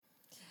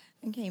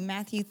Okay,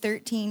 Matthew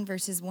 13,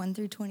 verses 1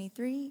 through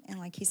 23. And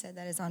like he said,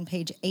 that is on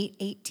page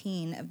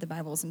 818 of the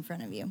Bibles in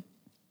front of you.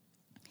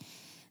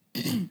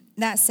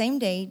 That same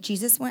day,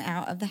 Jesus went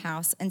out of the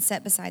house and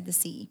sat beside the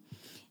sea.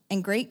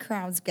 And great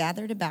crowds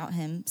gathered about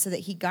him, so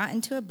that he got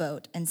into a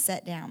boat and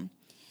sat down.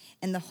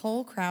 And the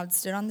whole crowd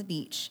stood on the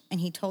beach,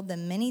 and he told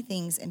them many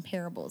things in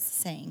parables,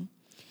 saying,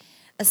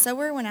 A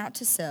sower went out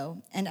to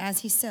sow, and as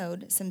he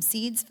sowed, some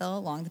seeds fell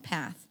along the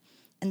path,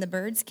 and the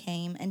birds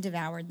came and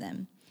devoured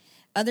them.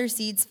 Other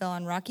seeds fell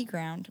on rocky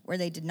ground, where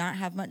they did not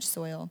have much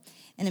soil,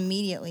 and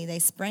immediately they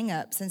sprang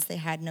up, since they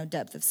had no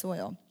depth of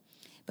soil.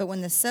 But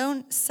when the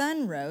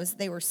sun rose,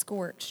 they were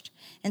scorched,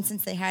 and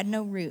since they had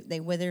no root, they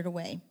withered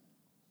away.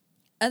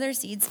 Other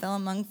seeds fell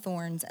among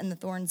thorns, and the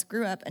thorns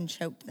grew up and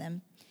choked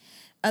them.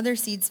 Other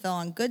seeds fell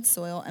on good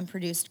soil and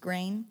produced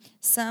grain,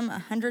 some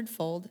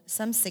 100-fold,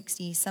 some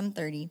 60, some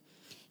 30.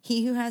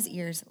 He who has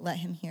ears, let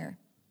him hear.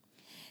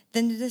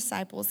 Then the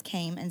disciples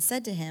came and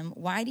said to him,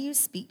 Why do you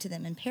speak to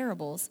them in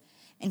parables?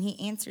 And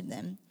he answered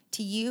them,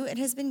 To you it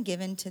has been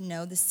given to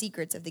know the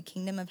secrets of the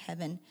kingdom of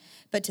heaven,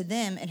 but to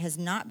them it has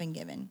not been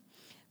given.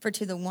 For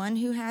to the one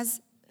who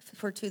has,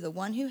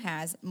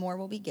 more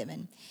will be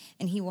given,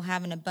 and he will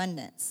have an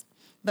abundance.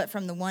 But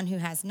from the one who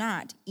has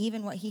not,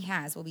 even what he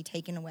has will be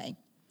taken away.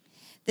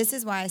 This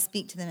is why I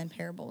speak to them in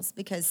parables,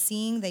 because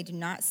seeing they do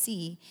not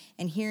see,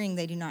 and hearing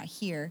they do not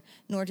hear,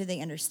 nor do they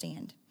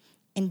understand.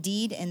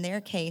 Indeed, in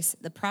their case,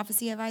 the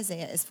prophecy of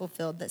Isaiah is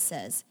fulfilled that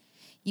says,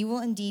 You will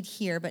indeed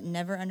hear, but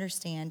never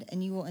understand,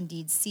 and you will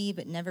indeed see,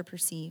 but never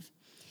perceive.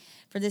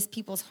 For this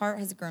people's heart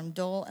has grown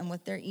dull, and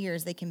with their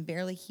ears they can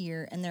barely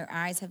hear, and their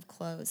eyes have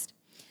closed,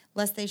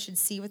 lest they should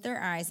see with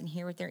their eyes and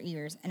hear with their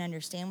ears, and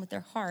understand with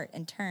their heart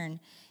and turn,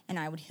 and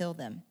I would heal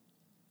them.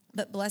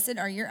 But blessed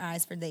are your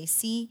eyes, for they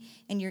see,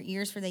 and your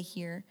ears, for they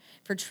hear.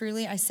 For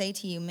truly I say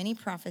to you, many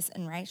prophets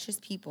and righteous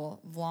people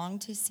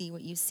longed to see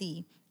what you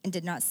see, and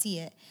did not see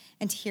it,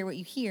 and to hear what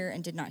you hear,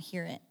 and did not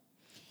hear it.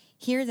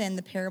 Hear then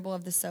the parable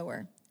of the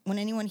sower. When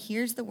anyone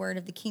hears the word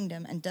of the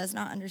kingdom and does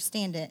not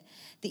understand it,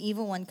 the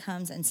evil one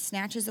comes and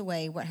snatches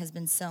away what has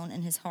been sown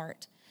in his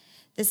heart.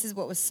 This is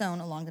what was sown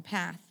along the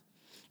path.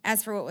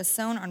 As for what was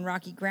sown on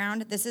rocky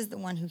ground, this is the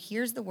one who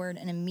hears the word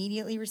and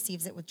immediately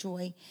receives it with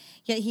joy.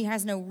 Yet he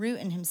has no root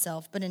in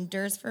himself, but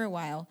endures for a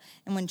while.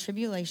 And when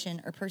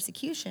tribulation or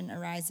persecution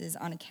arises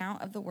on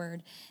account of the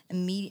word,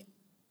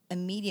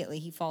 immediately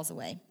he falls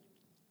away.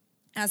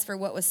 As for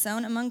what was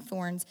sown among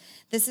thorns,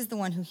 this is the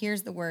one who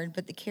hears the word,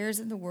 but the cares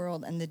of the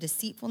world and the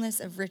deceitfulness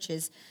of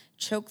riches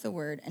choke the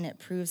word, and it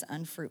proves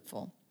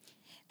unfruitful.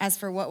 As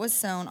for what was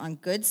sown on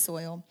good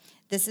soil,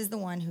 this is the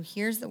one who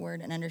hears the word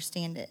and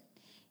understands it.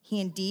 He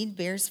indeed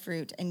bears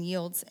fruit and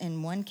yields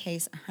in one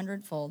case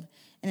 100-fold,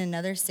 in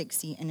another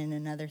 60, and in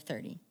another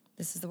 30.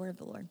 This is the word of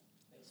the Lord.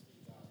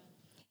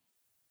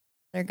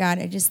 Father God,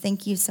 I just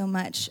thank you so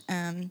much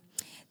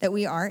that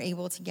we are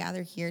able to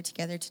gather here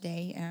together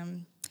today.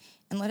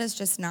 And let us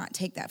just not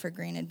take that for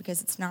granted,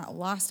 because it's not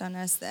lost on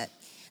us that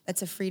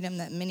that's a freedom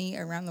that many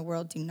around the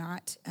world do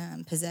not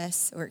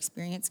possess or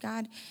experience,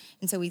 God.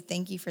 And so we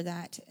thank you for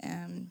that.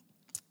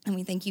 And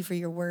we thank you for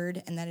your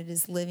word, and that it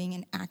is living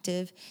and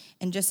active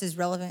and just as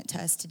relevant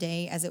to us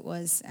today as it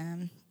was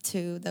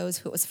to those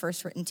who it was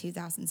first written to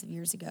thousands of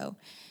years ago.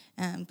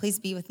 Please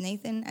be with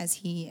Nathan as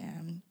he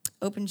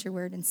opens your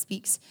word and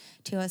speaks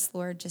to us,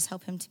 Lord. Just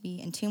help him to be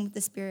in tune with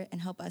the Spirit,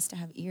 and help us to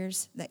have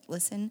ears that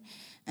listen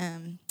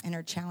and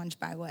are challenged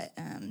by what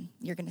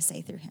you're going to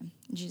say through him.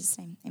 In Jesus'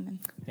 name, amen.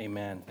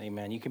 Amen,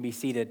 amen. You can be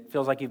seated.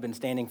 Feels like you've been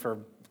standing for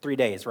 3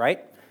 days,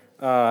 right?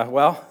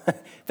 Well,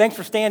 thanks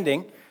for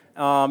standing.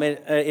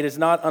 It is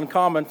not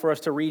uncommon for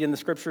us to read in the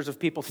scriptures of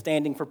people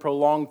standing for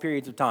prolonged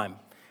periods of time,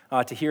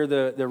 to hear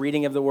the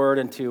reading of the word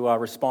and to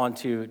respond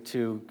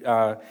to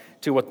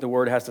what the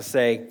word has to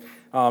say.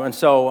 And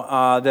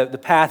so the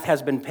path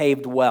has been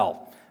paved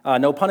well.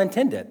 No pun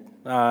intended,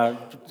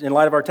 in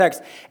light of our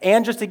text.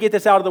 And just to get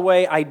this out of the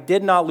way, I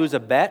did not lose a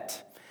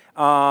bet.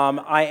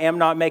 I am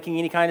not making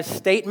any kind of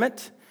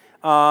statement.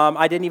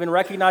 I didn't even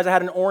recognize I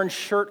had an orange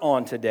shirt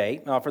on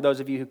today. For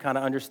those of you who kind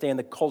of understand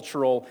the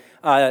cultural,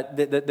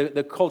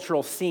 the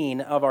cultural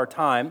scene of our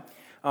time,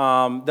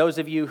 those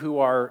of you who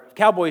are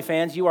Cowboy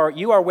fans, you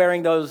are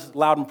wearing those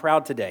loud and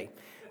proud today.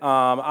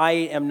 I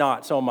am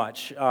not so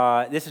much.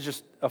 This is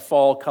just a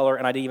fall color,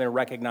 and I didn't even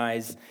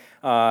recognize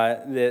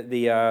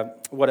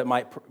what it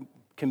might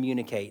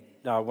communicate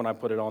when I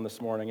put it on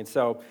this morning. And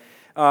so,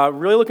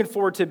 really looking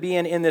forward to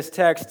being in this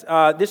text.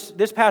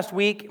 This past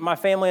week, my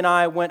family and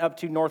I went up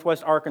to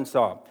Northwest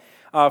Arkansas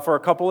for a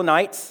couple of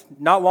nights.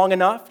 Not long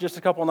enough, just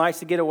a couple of nights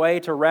to get away,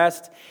 to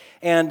rest.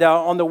 And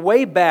on the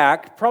way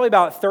back, probably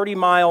about 30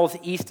 miles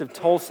east of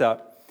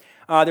Tulsa,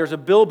 there's a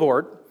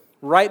billboard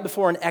right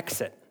before an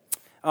exit.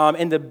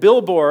 And the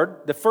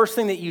billboard, the first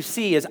thing that you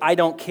see is, I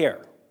don't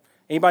care.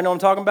 Anybody know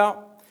what I'm talking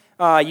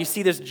about? You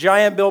see this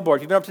giant billboard.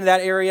 If you've been up to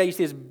that area, you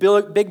see this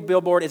big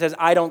billboard. It says,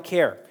 I don't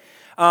care.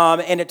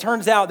 And it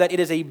turns out that it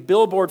is a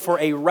billboard for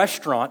a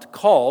restaurant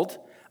called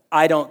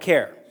I Don't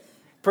Care.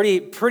 Pretty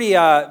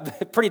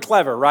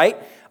clever, right?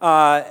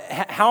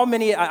 How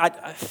many?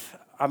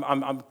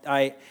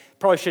 I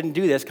probably shouldn't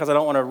do this because I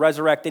don't want to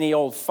resurrect any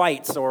old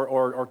fights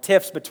or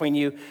tiffs between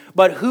you,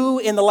 but who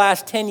in the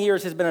last 10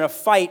 years has been in a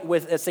fight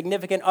with a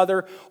significant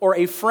other or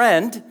a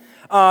friend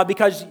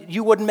because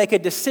you wouldn't make a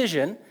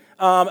decision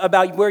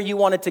about where you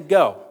wanted to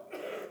go?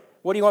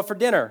 What do you want for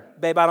dinner?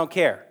 Babe, I don't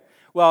care.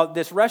 Well,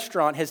 this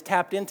restaurant has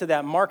tapped into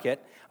that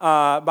market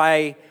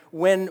by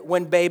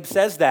when Babe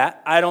says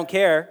that, I don't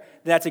care,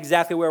 that's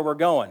exactly where we're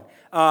going.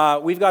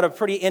 We've got a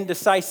pretty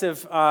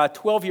indecisive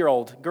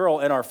 12-year-old girl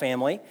in our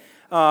family.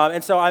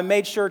 And so I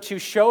made sure to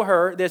show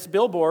her this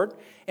billboard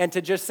and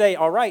to just say,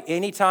 all right,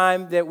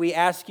 anytime that we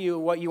ask you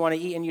what you want to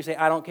eat and you say,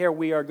 I don't care,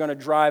 we are going to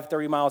drive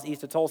 30 miles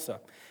east of Tulsa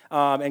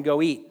and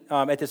go eat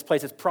at this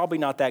place. It's probably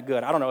not that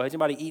good. I don't know. Has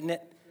anybody eaten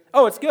it?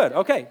 Oh, it's good.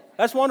 Okay,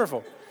 that's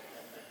wonderful.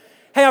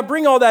 Hey, I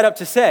bring all that up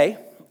to say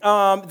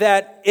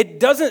that it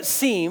doesn't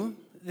seem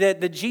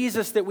that the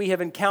Jesus that we have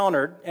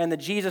encountered and the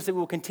Jesus that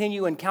we'll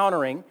continue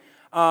encountering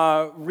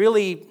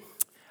really,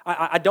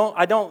 I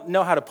don't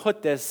know how to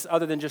put this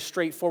other than just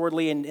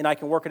straightforwardly, and I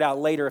can work it out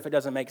later if it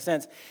doesn't make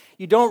sense.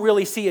 You don't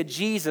really see a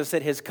Jesus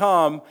that has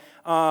come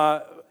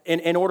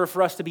in order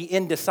for us to be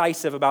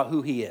indecisive about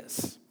who he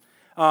is.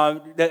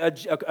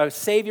 A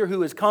Savior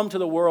who has come to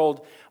the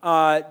world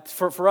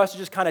for us to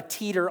just kind of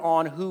teeter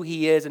on who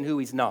he is and who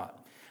he's not.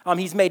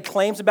 He's made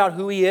claims about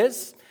who he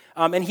is,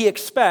 and he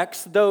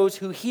expects those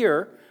who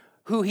hear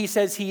who he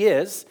says he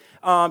is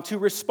to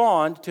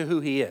respond to who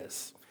he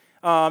is.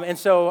 And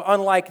so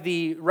unlike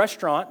the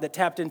restaurant that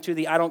tapped into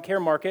the I don't care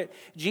market,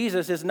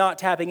 Jesus is not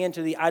tapping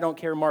into the I don't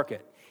care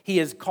market. He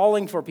is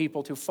calling for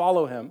people to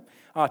follow him,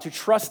 to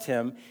trust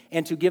him,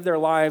 and to give their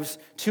lives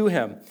to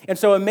him. And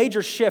so a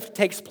major shift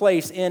takes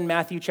place in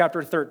Matthew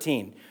chapter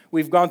 13.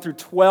 We've gone through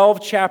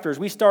 12 chapters.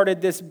 We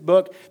started this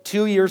book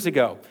 2 years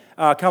ago,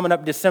 coming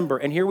up December.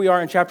 And here we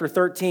are in chapter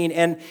 13.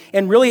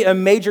 And really a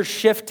major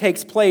shift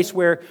takes place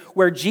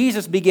where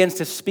Jesus begins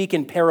to speak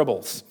in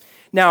parables.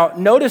 Now,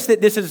 notice that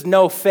this is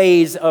no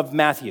phase of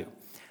Matthew.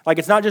 Like,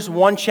 it's not just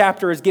one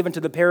chapter is given to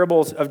the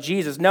parables of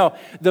Jesus. No,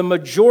 the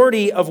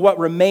majority of what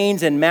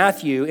remains in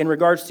Matthew in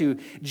regards to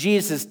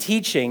Jesus'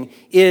 teaching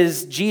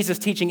is Jesus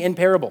teaching in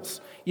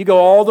parables. You go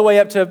all the way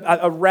up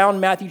to around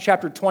Matthew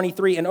chapter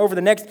 23, and over the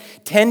next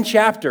 10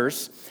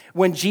 chapters,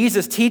 when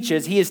Jesus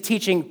teaches, he is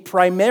teaching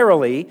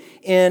primarily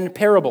in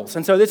parables.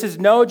 And so this is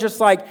no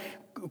just like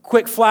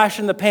quick flash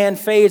in the pan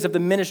phase of the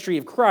ministry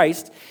of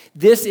Christ.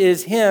 This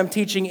is him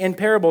teaching in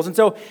parables. And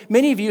so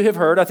many of you have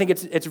heard, I think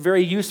it's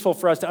very useful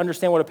for us to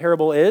understand what a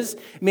parable is.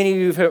 Many of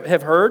you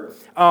have heard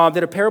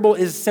that a parable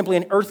is simply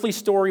an earthly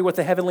story with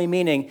a heavenly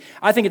meaning.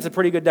 I think it's a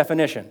pretty good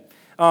definition.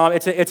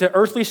 It's an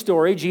earthly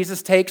story.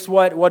 Jesus takes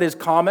what is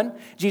common.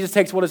 Jesus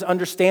takes what is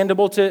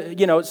understandable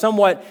to,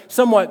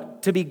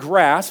 somewhat to be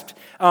grasped,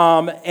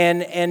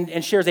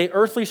 and shares a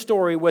earthly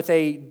story with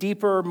a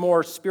deeper,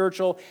 more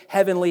spiritual,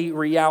 heavenly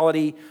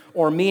reality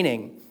or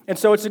meaning. And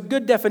so it's a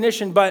good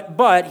definition,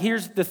 but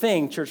here's the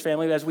thing, church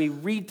family, as we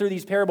read through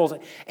these parables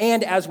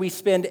and as we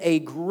spend a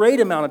great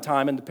amount of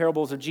time in the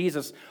parables of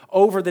Jesus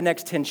over the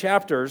next 10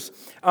 chapters,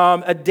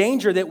 a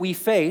danger that we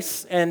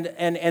face and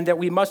that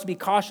we must be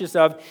cautious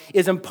of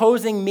is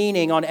imposing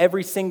meaning on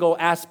every single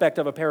aspect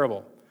of a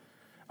parable.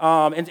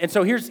 And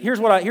so here's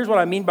what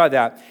I mean by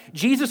that.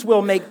 Jesus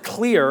will make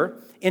clear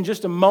in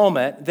just a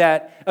moment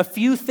that a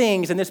few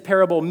things in this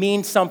parable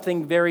mean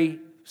something very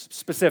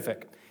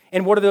specific.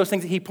 And what are those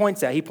things that he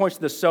points at? He points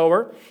to the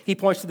sower, he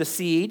points to the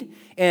seed,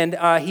 and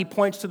he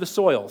points to the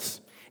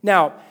soils.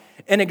 Now,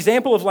 an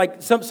example of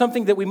like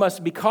something that we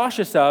must be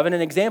cautious of, and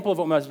an example of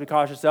what we must be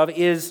cautious of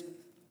is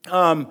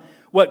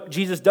what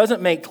Jesus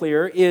doesn't make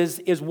clear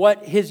is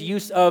what his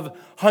use of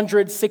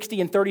 100,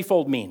 60, and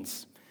 30-fold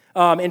means.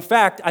 In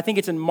fact, I think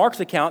it's in Mark's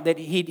account that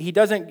he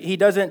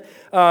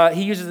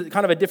uses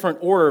kind of a different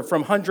order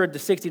from 100 to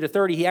 60 to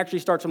 30. He actually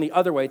starts from the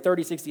other way,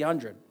 30, 60,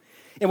 100.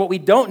 And what we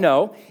don't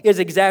know is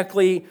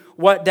exactly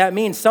what that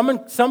means.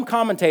 Some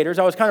commentators,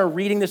 I was kind of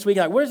reading this week,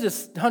 like, what does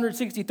this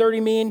 160, 30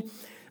 mean?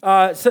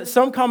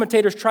 Some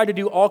commentators try to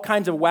do all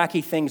kinds of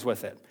wacky things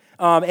with it.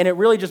 And it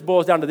really just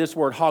boils down to this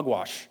word,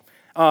 hogwash.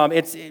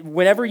 It's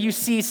whenever you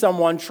see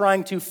someone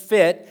trying to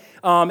fit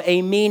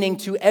a meaning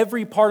to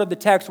every part of the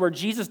text where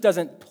Jesus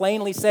doesn't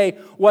plainly say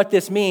what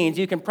this means,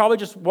 you can probably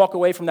just walk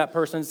away from that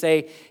person and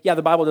say, yeah,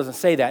 the Bible doesn't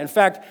say that. In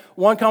fact,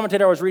 one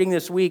commentator I was reading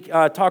this week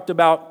talked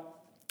about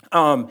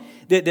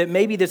that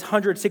maybe this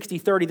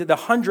 160-30, that the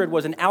 100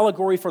 was an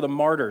allegory for the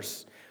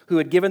martyrs who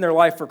had given their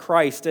life for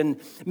Christ. And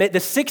the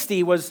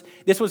 60 was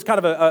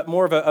kind of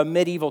more of a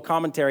medieval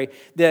commentary,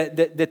 that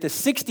the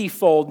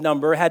 60-fold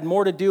number had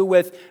more to do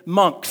with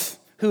monks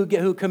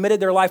who committed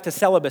their life to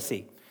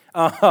celibacy.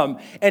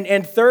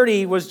 And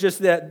 30 was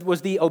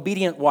the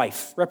obedient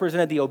wife,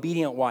 represented the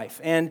obedient wife.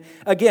 And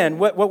again,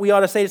 what we ought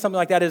to say to something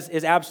like that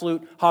is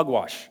absolute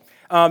hogwash.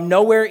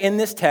 Nowhere in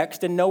this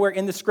text and nowhere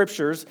in the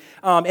scriptures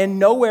and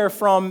nowhere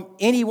from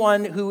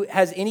anyone who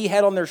has any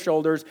head on their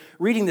shoulders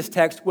reading this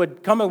text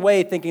would come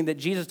away thinking that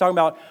Jesus is talking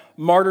about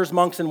martyrs,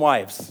 monks, and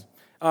wives.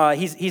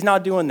 He's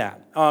not doing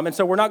that. And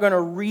so we're not going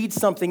to read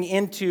something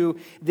into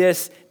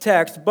this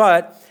text,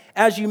 but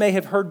as you may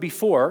have heard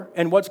before,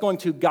 and what's going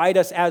to guide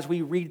us as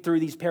we read through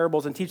these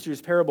parables and teach through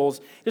these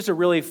parables, just a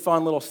really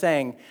fun little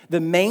saying, the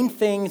main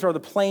things are the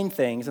plain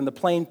things, and the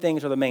plain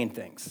things are the main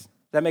things. Does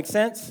that make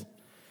sense?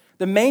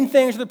 The main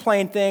things are the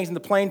plain things, and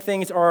the plain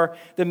things are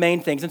the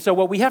main things. And so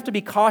what we have to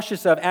be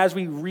cautious of as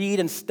we read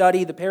and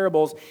study the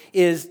parables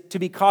is to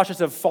be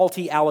cautious of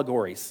faulty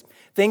allegories.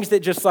 Things that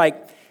just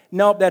like,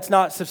 nope, that's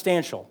not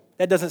substantial.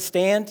 That doesn't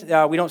stand.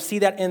 We don't see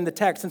that in the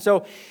text. And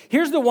so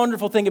here's the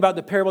wonderful thing about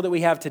the parable that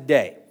we have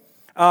today.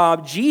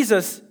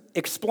 Jesus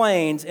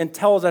explains and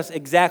tells us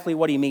exactly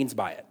what he means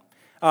by it.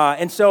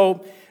 That's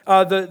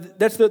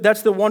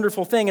the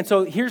wonderful thing. And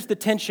so here's the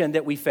tension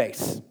that we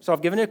face. So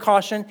I've given you a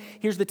caution.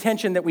 Here's the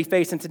tension that we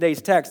face in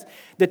today's text.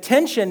 The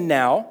tension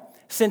now,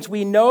 since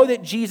we know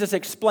that Jesus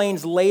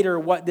explains later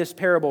what this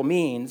parable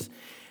means,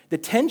 the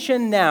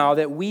tension now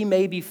that we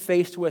may be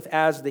faced with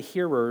as the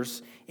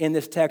hearers in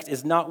this text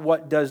is not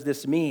what does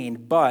this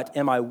mean, but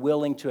am I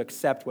willing to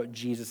accept what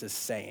Jesus is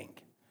saying?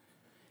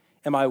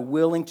 Am I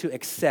willing to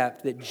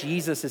accept that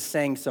Jesus is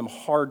saying some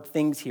hard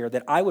things here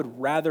that I would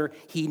rather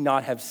he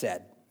not have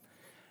said?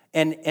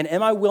 And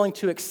am I willing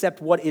to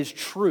accept what is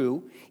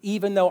true,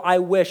 even though I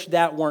wish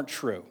that weren't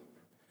true?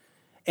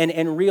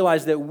 And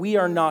realize that we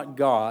are not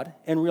God,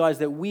 and realize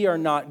that we are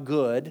not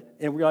good,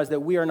 and realize that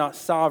we are not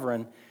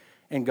sovereign,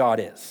 and God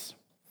is.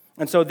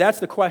 And so that's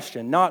the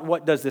question, not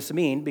what does this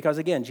mean, because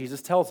again,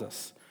 Jesus tells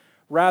us.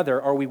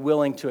 Rather, are we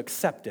willing to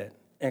accept it,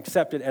 and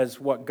accept it as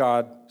what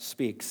God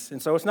speaks?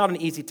 And so it's not an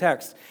easy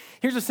text.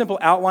 Here's a simple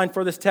outline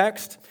for this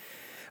text.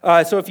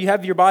 So if you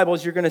have your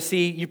Bibles, you're going to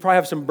see, you probably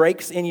have some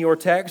breaks in your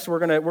text. We're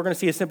going to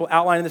see a simple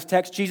outline in this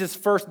text. Jesus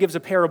first gives a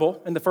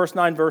parable in the first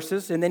 9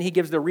 verses, and then he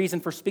gives the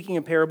reason for speaking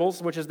in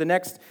parables, which is the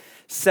next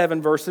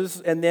 7 verses.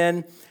 And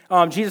then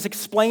Jesus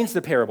explains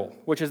the parable,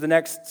 which is the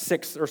next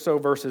 6 or so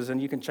verses. And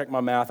you can check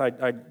my math.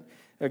 I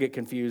get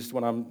confused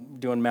when I'm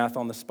doing math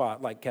on the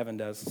spot like Kevin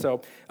does.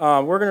 So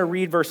we're going to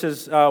read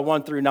verses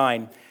 1 through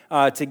 9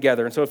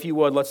 together. And so if you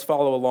would, let's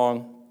follow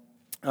along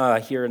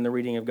here in the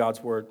reading of God's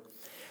word.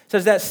 It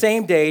says, that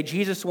same day,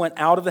 Jesus went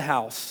out of the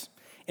house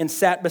and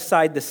sat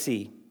beside the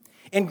sea,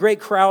 and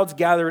great crowds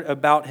gathered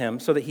about him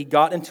so that he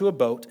got into a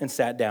boat and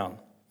sat down.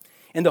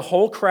 And the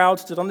whole crowd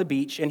stood on the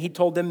beach, and he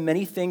told them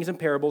many things in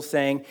parables,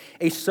 saying,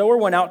 a sower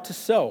went out to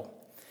sow.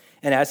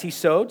 And as he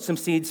sowed, some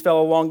seeds fell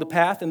along the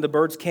path, and the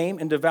birds came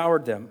and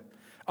devoured them.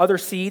 Other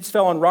seeds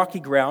fell on rocky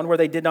ground where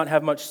they did not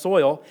have much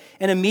soil,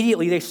 and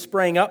immediately they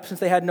sprang up since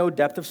they had no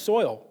depth of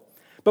soil.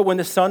 But when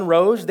the sun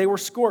rose, they were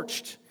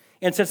scorched.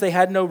 And since they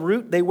had no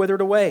root, they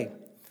withered away.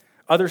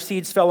 Other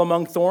seeds fell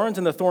among thorns,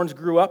 and the thorns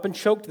grew up and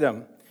choked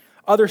them.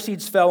 Other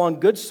seeds fell on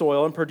good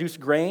soil and produced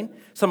grain,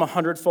 some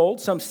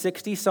 100-fold, some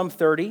 60, some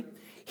 30.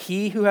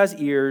 He who has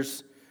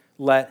ears,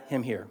 let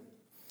him hear.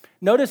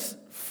 Notice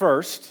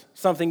first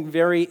something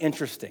very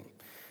interesting,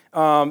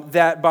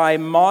 that by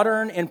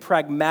modern and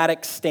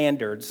pragmatic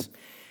standards,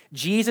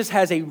 Jesus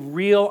has a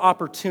real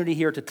opportunity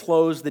here to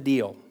close the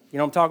deal. You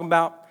know what I'm talking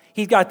about?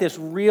 He's got this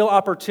real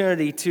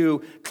opportunity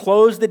to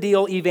close the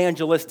deal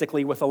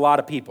evangelistically with a lot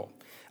of people.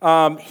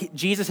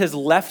 Jesus has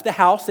left the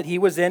house that he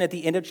was in at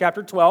the end of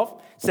chapter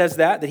 12. It says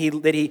that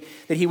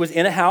he was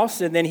in a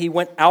house, and then he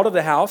went out of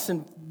the house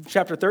in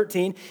chapter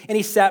 13, and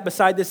he sat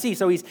beside the sea.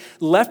 So he's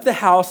left the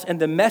house, and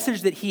the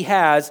message that he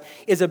has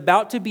is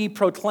about to be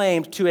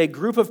proclaimed to a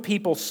group of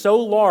people so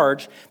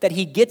large that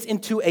he gets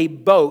into a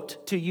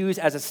boat to use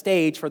as a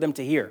stage for them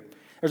to hear.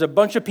 There's a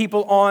bunch of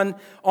people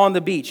on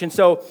the beach, and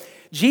so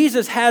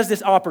Jesus has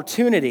this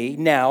opportunity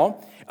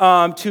now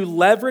to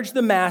leverage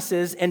the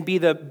masses and be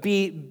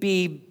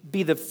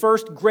the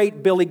first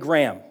great Billy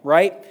Graham,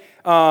 right?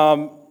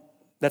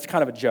 That's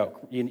kind of a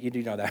joke. You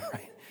do know that,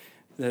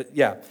 right?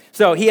 Yeah.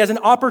 So he has an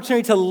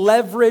opportunity to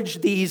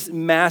leverage these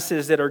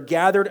masses that are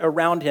gathered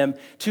around him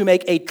to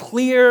make a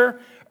clear,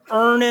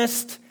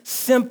 earnest,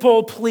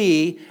 simple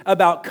plea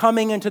about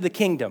coming into the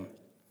kingdom.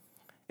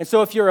 And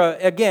so if you're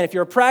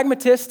a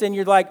pragmatist and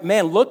you're like,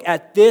 man, look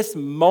at this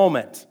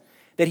moment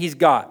that he's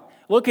got.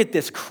 Look at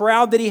this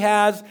crowd that he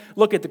has.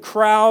 Look at the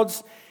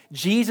crowds.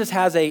 Jesus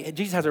has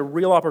a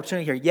real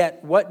opportunity here.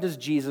 Yet, what does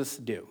Jesus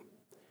do?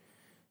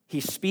 He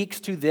speaks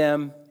to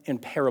them in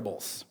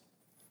parables.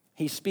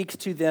 He speaks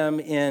to them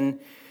in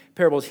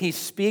parables. He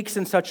speaks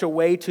in such a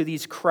way to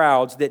these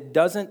crowds that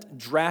doesn't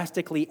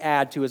drastically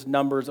add to his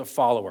numbers of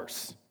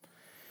followers,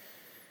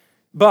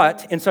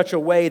 but in such a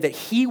way that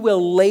he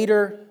will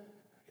later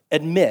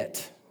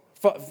admit,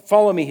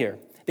 follow me here,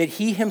 that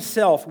he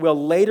himself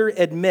will later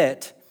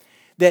admit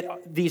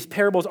that these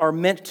parables are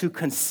meant to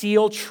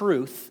conceal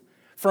truth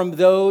from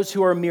those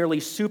who are merely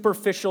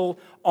superficial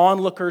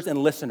onlookers and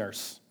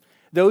listeners.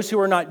 Those who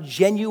are not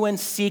genuine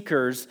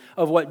seekers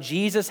of what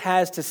Jesus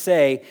has to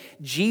say.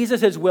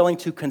 Jesus is willing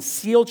to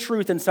conceal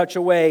truth in such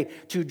a way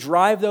to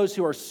drive those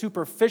who are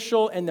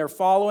superficial in their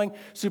following,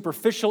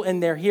 superficial in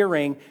their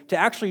hearing, to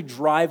actually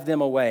drive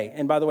them away.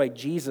 And by the way,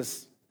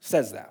 Jesus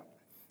says that.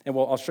 And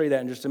I'll show you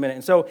that in just a minute.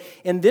 And so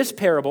in this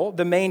parable,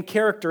 the main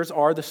characters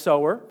are the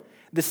sower,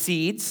 the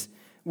seeds,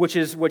 which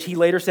he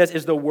later says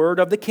is the word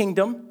of the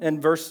kingdom in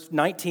verse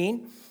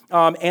 19.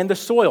 and the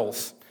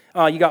soils.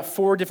 You got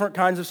 4 different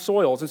kinds of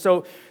soils. And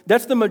so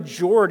that's the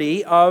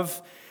majority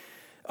of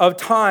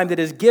time that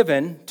is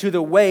given to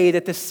the way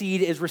that the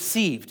seed is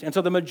received. And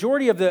so the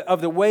majority of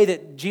the way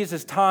that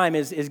Jesus' time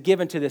is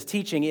given to this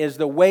teaching is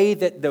the way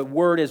that the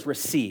word is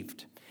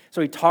received.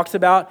 So he talks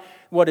about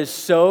what is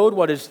sowed,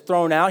 what is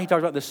thrown out. He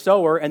talks about the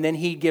sower, and then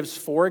he gives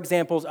 4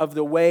 examples of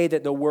the way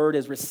that the word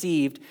is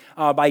received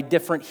by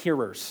different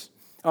hearers.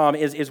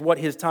 Is what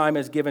his time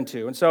is given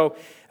to. And so,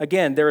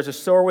 again, there is a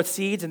sower with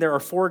seeds, and there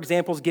are 4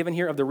 examples given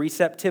here of the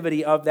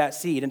receptivity of that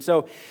seed. And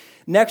so,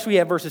 next we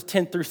have verses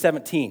 10 through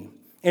 17.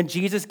 And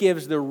Jesus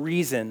gives the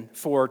reason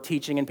for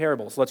teaching in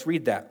parables. Let's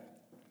read that.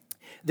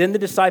 Then the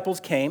disciples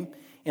came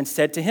and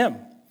said to him,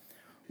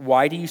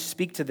 "Why do you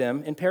speak to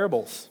them in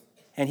parables?"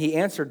 And he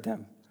answered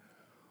them,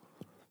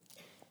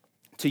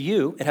 "To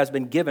you it has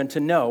been given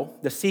to know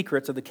the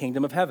secrets of the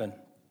kingdom of heaven,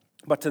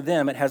 but to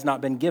them it has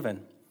not been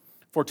given.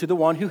 For to the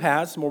one who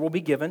has, more will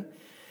be given,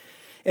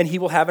 and he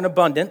will have an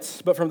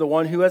abundance, but from the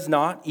one who has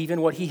not,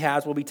 even what he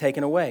has will be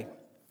taken away.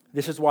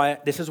 This is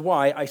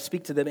why I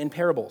speak to them in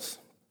parables.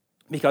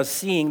 Because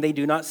seeing they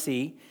do not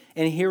see,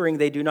 and hearing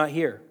they do not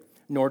hear,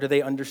 nor do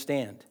they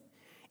understand.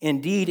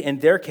 Indeed, in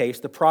their case,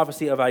 the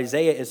prophecy of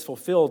Isaiah is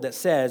fulfilled that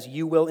says,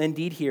 'You will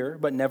indeed hear,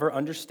 but never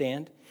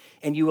understand,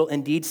 and you will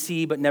indeed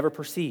see, but never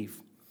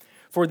perceive.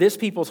 For this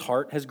people's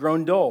heart has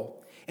grown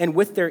dull, and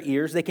with their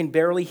ears they can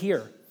barely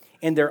hear.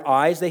 And their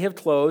eyes they have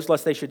closed,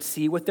 lest they should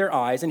see with their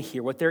eyes and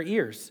hear with their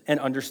ears, and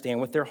understand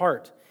with their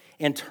heart,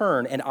 and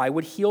turn, and I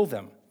would heal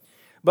them.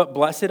 But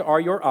blessed are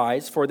your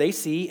eyes, for they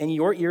see, and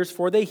your ears,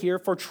 for they hear.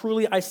 For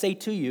truly I say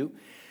to you,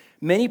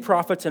 many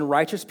prophets and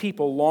righteous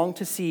people long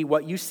to see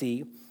what you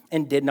see,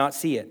 and did not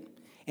see it,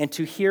 and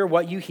to hear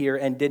what you hear,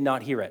 and did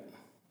not hear it.'"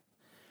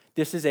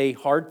 This is a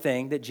hard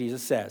thing that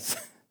Jesus says.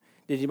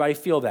 Did anybody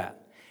feel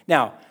that?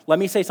 Now, let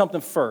me say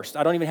something first.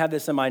 I don't even have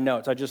this in my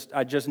notes. I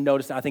just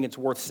noticed, and I think it's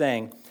worth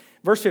saying.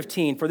 Verse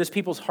 15, "For this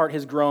people's heart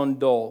has grown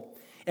dull,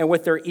 and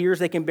with their ears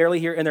they can barely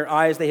hear, and their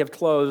eyes they have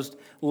closed,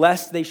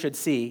 lest they should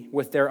see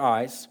with their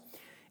eyes,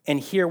 and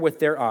hear with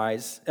their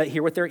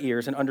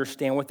ears, and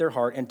understand with their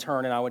heart, and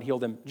turn, and I would heal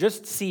them."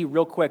 Just see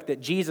real quick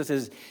that Jesus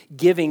is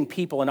giving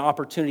people an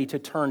opportunity to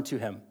turn to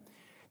him.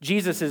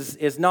 Jesus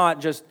is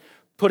not just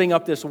putting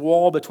up this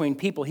wall between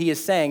people. He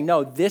is saying,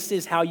 no, this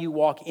is how you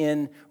walk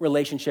in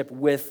relationship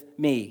with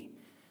me,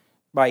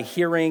 by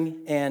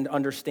hearing and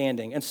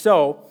understanding. And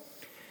so,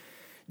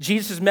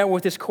 Jesus is met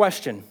with this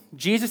question.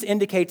 Jesus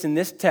indicates in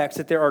this text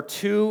that there are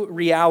 2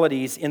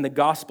 realities in the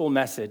gospel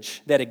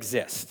message that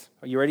exist.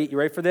 Are you ready? You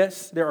ready for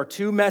this? There are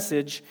 2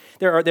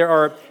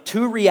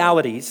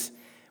 realities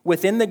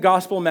within the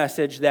gospel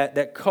message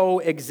that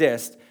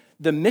coexist: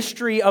 the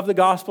mystery of the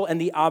gospel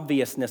and the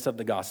obviousness of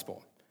the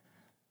gospel.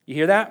 You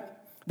hear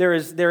that? There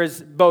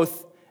is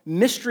both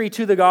mystery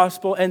to the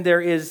gospel and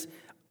there is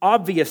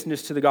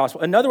obviousness to the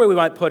gospel. Another way we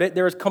might put it,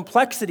 there is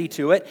complexity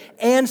to it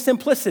and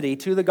simplicity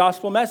to the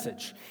gospel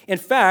message. In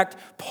fact,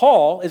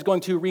 Paul is going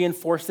to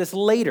reinforce this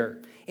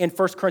later in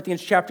 1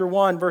 Corinthians chapter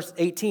 1, verse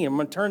 18. I'm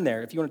going to turn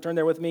there. If you want to turn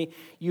there with me,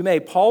 you may.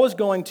 Paul is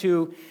going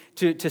to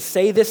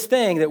say this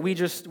thing that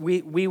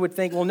we would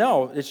think, well,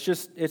 no,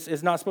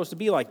 it's not supposed to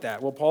be like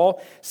that. Well,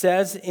 Paul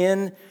says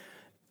in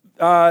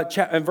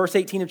verse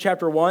 18 of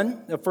chapter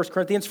 1 of 1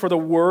 Corinthians, "For the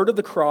word of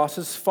the cross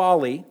is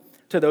folly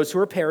to those who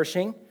are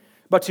perishing,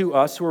 but to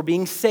us who are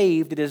being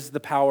saved, it is the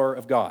power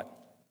of God."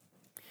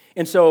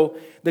 And so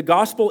the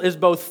gospel is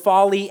both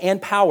folly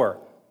and power.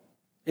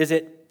 Is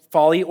it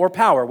folly or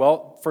power?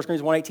 Well, 1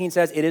 Corinthians 1:18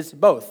 says it is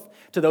both.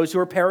 To those who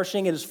are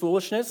perishing, it is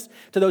foolishness.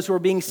 To those who are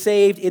being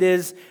saved, it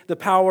is the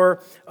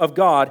power of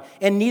God.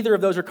 And neither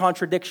of those are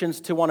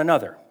contradictions to one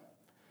another.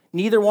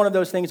 Neither one of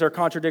those things are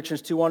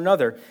contradictions to one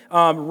another.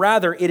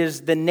 Rather, it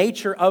is the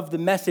nature of the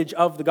message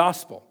of the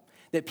gospel.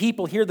 That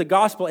people hear the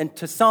gospel, and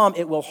to some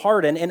it will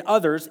harden, and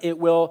others it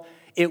will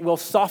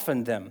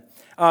soften them.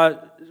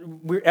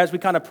 As we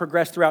kind of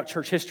progress throughout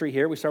church history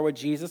here, we start with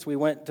Jesus, we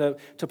went to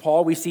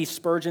Paul, we see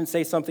Spurgeon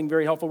say something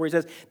very helpful where he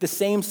says, "The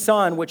same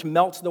sun which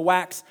melts the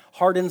wax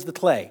hardens the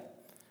clay."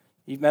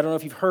 I don't know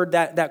if you've heard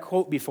that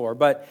quote before,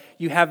 but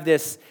you have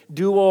this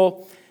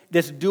dual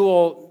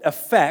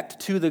effect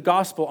to the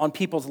gospel on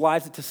people's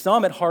lives. That to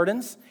some it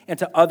hardens, and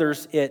to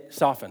others it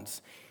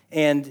softens.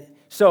 And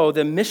so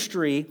the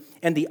mystery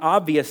and the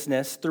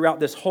obviousness throughout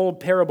this whole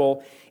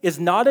parable is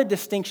not a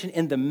distinction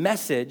in the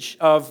message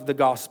of the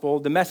gospel,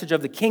 the message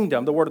of the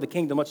kingdom, the word of the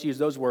kingdom, let's use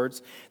those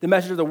words, the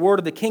message of the word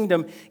of the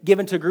kingdom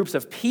given to groups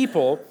of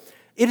people.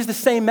 It is the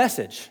same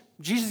message.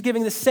 Jesus is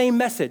giving the same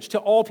message to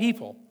all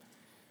people.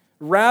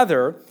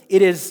 Rather,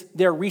 it is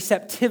their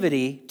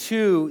receptivity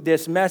to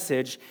this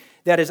message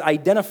that is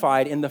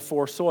identified in the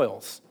 4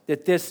 soils,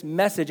 that this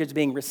message is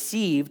being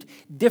received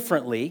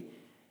differently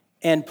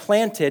and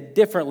planted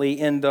differently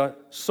in the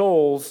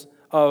souls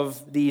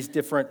of these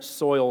different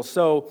soils.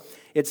 So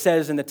it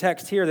says in the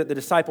text here that the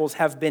disciples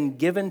have been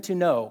given to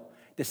know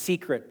the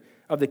secret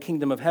of the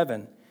kingdom of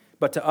heaven,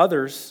 but to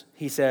others,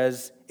 he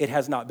says, it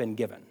has not been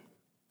given,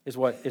 is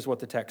what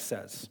the text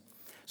says.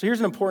 So here's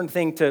an important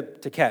thing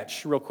to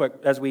catch real quick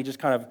as we just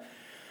kind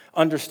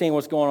understand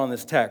what's going on in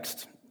this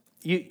text.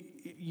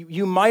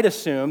 You might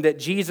assume that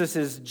Jesus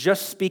is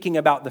just speaking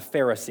about the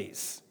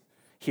Pharisees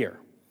here.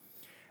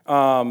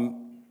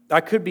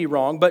 I could be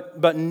wrong,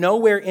 but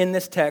nowhere in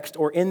this text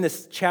or in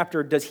this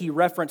chapter does he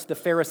reference the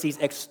Pharisees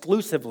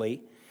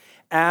exclusively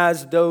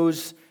as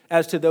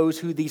to those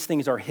who these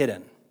things are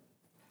hidden.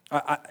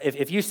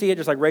 If you see it,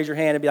 just like raise your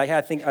hand and be like,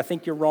 hey, I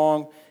think you're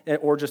wrong,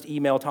 or just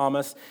email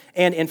Thomas.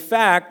 And in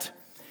fact,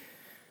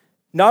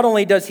 not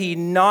only does he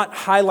not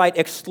highlight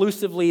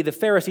exclusively the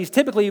Pharisees,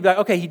 typically you'd be like,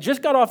 okay, he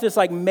just got off this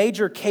like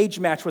major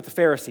cage match with the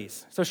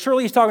Pharisees. So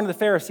surely he's talking to the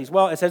Pharisees.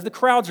 Well, it says the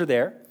crowds are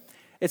there.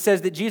 It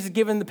says that Jesus is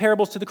giving the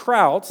parables to the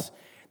crowds.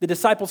 The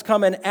disciples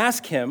come and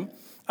ask him.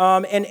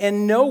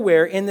 And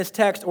nowhere in this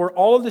text or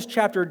all of this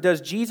chapter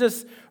does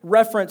Jesus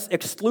reference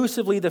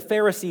exclusively the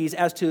Pharisees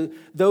as to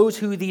those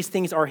who these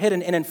things are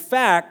hidden. And in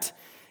fact,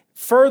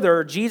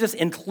 further, Jesus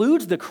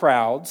includes the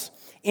crowds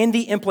in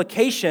the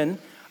implication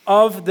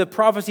of the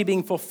prophecy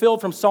being fulfilled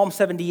from Psalm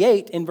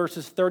 78 in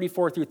verses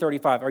 34 through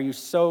 35. Are you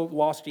so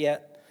lost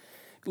yet?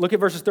 Look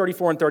at verses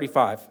 34 and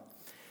 35.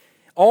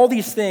 All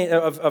these things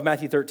of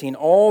Matthew 13,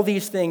 all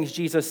these things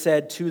Jesus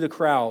said to the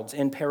crowds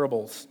in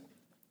parables.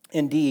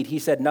 Indeed, he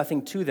said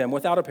nothing to them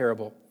without a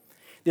parable.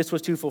 This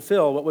was to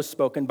fulfill what was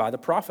spoken by the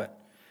prophet.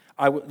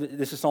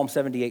 This is Psalm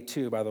 78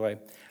 too, by the way.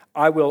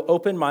 I will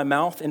open my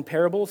mouth in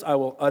parables. I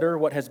will utter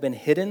what has been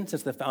hidden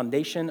since the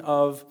foundation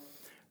of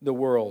the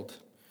world.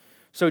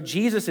 So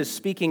Jesus is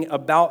speaking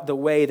about the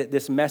way that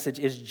this message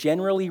is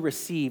generally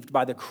received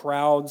by the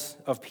crowds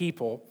of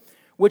people,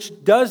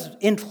 which does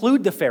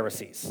include the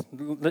Pharisees.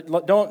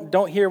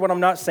 Don't hear what I'm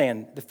not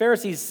saying. The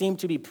Pharisees seem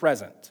to be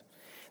present.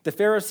 The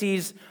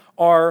Pharisees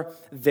are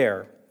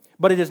there,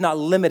 but it is not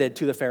limited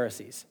to the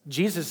Pharisees.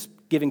 Jesus is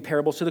giving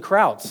parables to the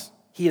crowds.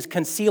 He is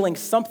concealing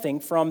something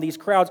from these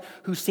crowds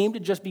who seem to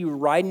just be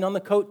riding on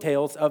the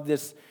coattails of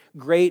this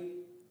great,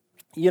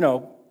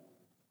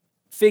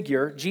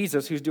 figure,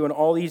 Jesus, who's doing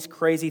all these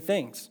crazy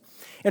things.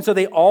 And so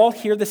they all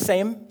hear the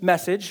same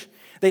message.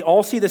 They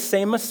all see the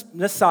same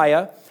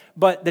Messiah,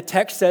 but the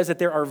text says that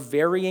there are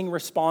varying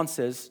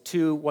responses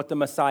to what the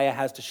Messiah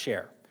has to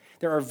share.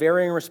 There are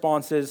varying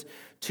responses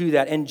to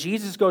that. And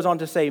Jesus goes on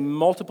to say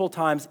multiple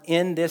times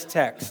in this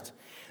text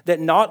that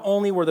not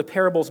only were the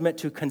parables meant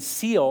to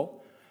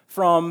conceal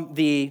from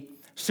the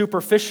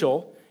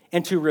superficial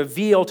and to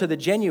reveal to the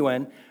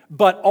genuine,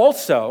 but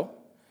also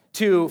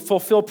to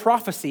fulfill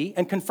prophecy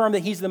and confirm that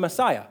he's the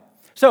Messiah.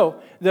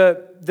 So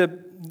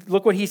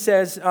look what he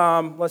says.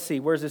 Let's see,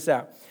 where's this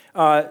at?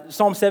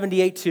 Psalm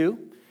 78,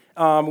 2.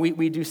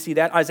 We do see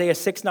that. Isaiah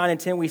 6, 9, and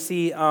 10, we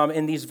see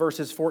in these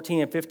verses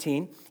 14 and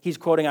 15. He's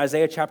quoting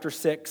Isaiah chapter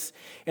 6,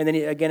 and then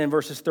again in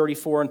verses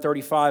 34 and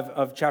 35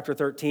 of chapter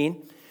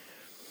 13.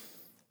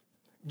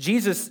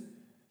 Jesus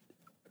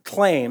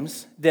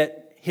claims that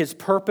his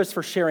purpose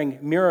for sharing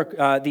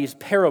these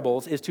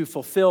parables is to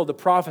fulfill the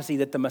prophecy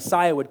that the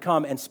Messiah would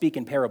come and speak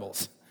in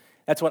parables.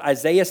 That's what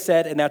Isaiah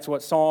said, and that's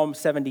what Psalm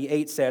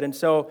 78 said. And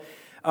so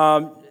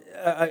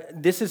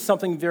this is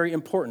something very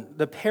important.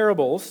 The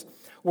parables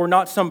were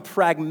not some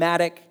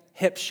pragmatic,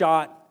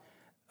 hip-shot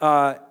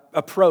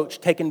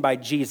approach taken by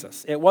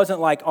Jesus. It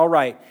wasn't like, all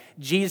right,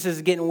 Jesus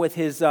is getting with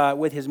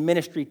his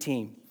ministry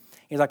team.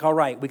 He's like, all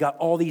right, we got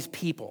all these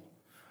people.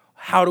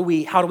 How do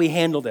we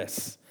handle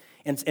this?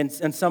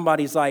 And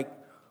somebody's like,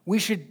 we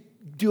should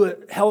do a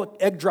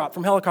egg drop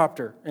from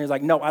helicopter. And he's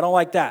like, no, I don't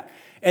like that.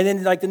 And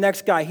then like the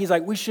next guy, he's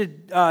like, we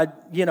should, do, I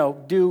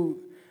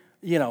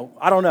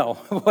don't know,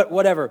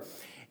 whatever.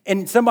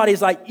 And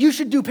somebody's like, you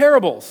should do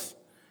parables.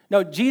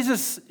 No,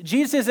 Jesus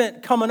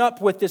isn't coming up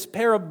with this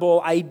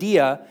parable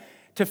idea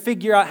to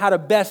figure out how to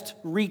best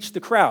reach the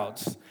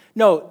crowds.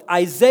 No,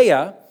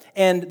 Isaiah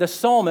and the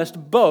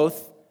psalmist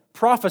both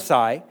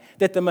prophesy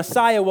that the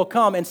Messiah will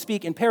come and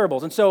speak in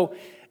parables. And so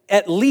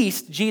at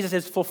least Jesus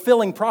is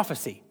fulfilling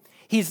prophecy.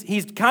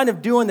 He's kind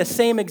of doing the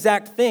same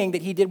exact thing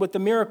that he did with the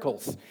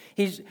miracles.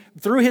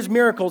 Through his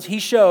miracles, he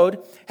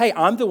showed, hey,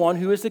 I'm the one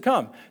who is to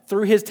come.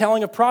 Through his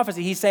telling of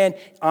prophecy, he's saying,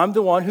 I'm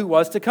the one who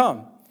was to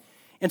come.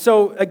 And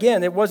so,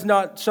 again, it was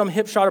not some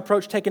hip-shot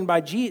approach taken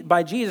by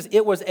Jesus.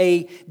 It was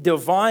a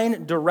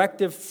divine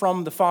directive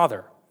from the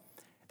Father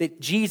that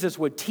Jesus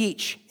would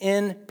teach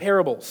in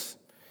parables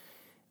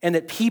and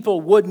that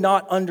people would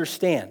not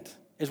understand,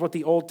 is what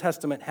the Old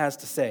Testament has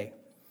to say.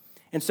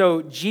 And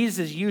so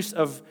Jesus' use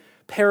of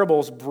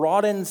parables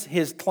broadens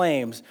his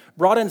claims,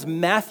 broadens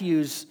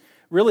Matthew's,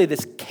 really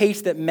this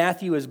case that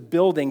Matthew is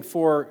building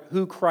for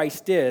who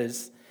Christ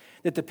is,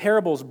 that the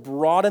parables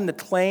broaden the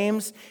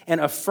claims and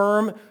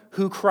affirm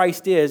who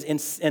Christ is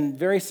in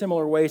very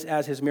similar ways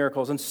as his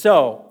miracles. And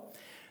so,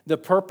 the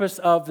purpose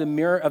of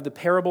the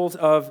parables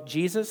of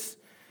Jesus,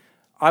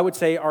 I would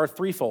say, are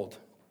threefold.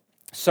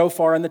 So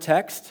far in the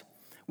text,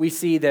 we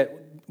see that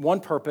one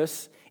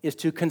purpose is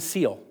to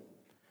conceal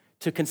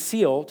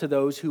to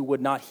those who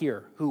would not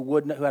hear, who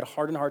had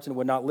hardened hearts and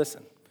would not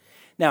listen.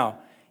 Now,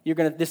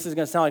 this is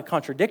going to sound like a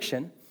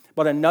contradiction,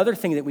 but another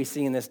thing that we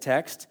see in this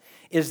text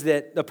is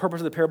that the purpose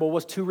of the parable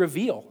was to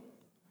reveal.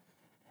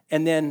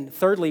 And then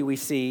thirdly, we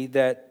see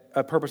that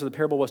a purpose of the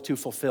parable was to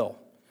fulfill.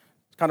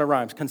 It kind of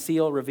rhymes.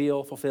 Conceal,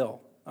 reveal,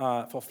 fulfill.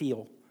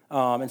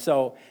 And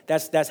so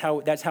that's how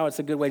it's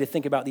a good way to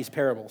think about these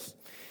parables.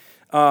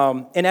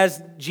 And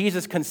as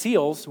Jesus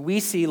conceals, we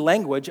see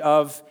language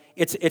of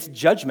it's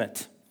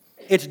judgment.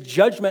 It's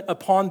judgment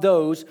upon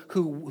those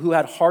who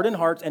had hardened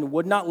hearts and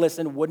would not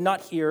listen, would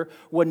not hear,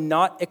 would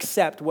not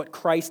accept what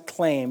Christ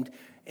claimed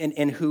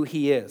in who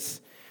he is.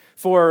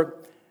 For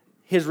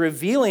his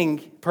revealing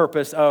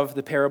purpose of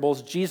the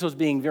parables, Jesus was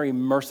being very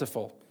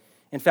merciful.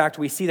 In fact,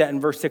 we see that in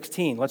verse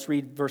 16. Let's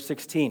read verse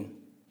 16.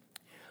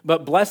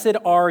 But blessed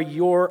are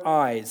your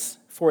eyes,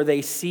 for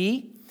they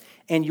see,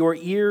 and your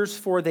ears,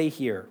 for they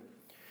hear.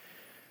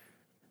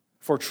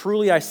 For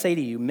truly I say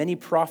to you, many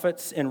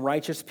prophets and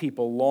righteous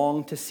people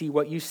long to see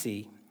what you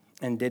see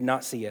and did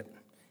not see it,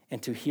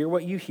 and to hear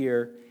what you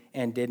hear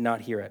and did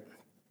not hear it.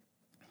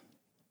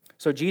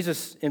 So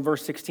Jesus, in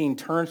verse 16,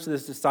 turns to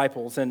his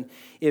disciples, and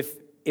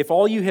if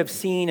all you have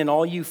seen and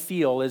all you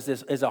feel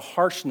is a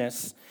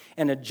harshness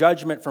and a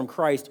judgment from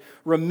Christ,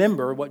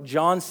 remember what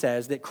John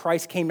says, that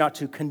Christ came not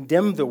to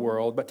condemn the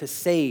world, but to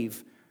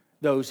save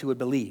those who would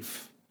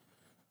believe.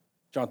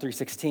 John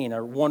 3:16,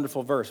 a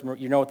wonderful verse.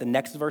 You know what the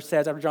next verse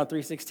says after John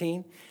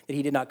 3:16? That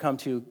he did not come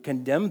to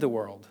condemn the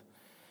world.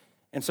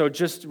 And so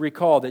just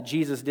recall that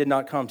Jesus did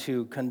not come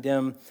to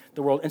condemn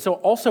the world. And so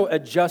also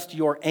adjust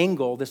your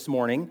angle this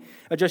morning.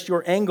 Adjust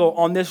your angle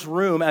on this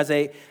room as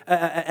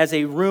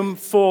a room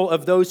full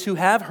of those who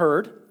have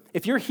heard.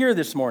 If you're here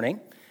this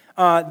morning,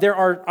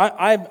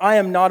 I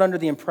am not under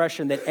the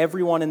impression that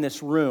everyone in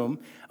this room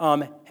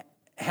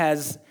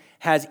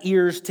has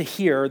ears to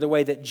hear the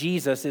way that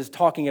Jesus is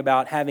talking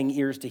about having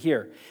ears to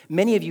hear.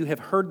 Many of you have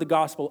heard the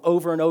gospel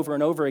over and over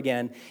and over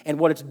again, and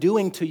what it's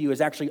doing to you is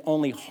actually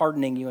only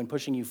hardening you and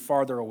pushing you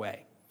farther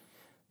away.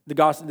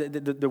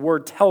 The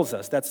word tells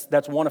us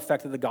that's one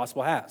effect that the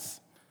gospel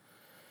has.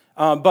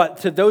 But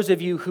to those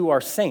of you who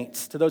are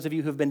saints, to those of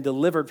you who have been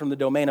delivered from the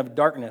domain of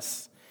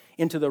darkness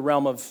into the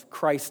realm of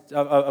Christ,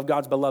 of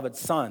God's beloved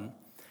Son,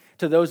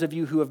 to those of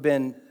you who have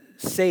been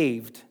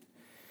saved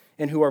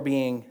and who are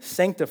being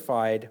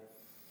sanctified,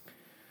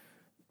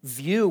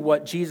 view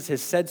what Jesus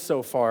has said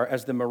so far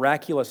as the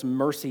miraculous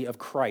mercy of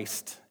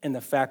Christ and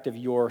the fact of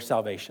your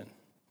salvation.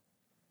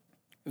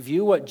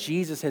 View what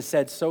Jesus has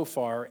said so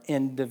far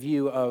in the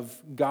view of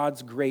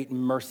God's great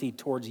mercy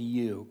towards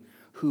you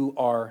who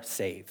are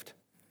saved.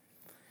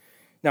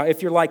 Now,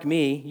 if you're like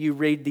me, you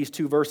read these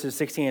two verses,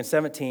 16 and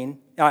 17.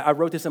 I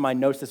wrote this in my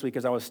notes this week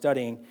as I was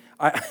studying,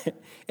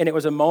 and it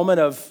was a moment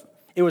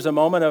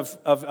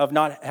of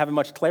not having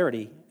much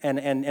clarity.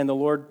 And the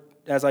Lord,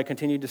 as I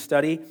continued to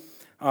study,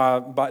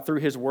 but through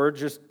his word,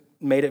 just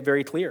made it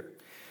very clear.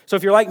 So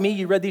if you're like me,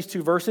 you read these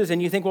two verses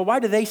and you think, well, why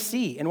do they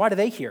see and why do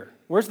they hear?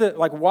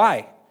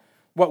 Why?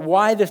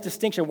 Why this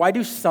distinction? Why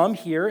do some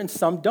hear and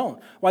some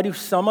don't? Why do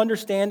some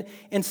understand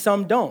and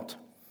some don't?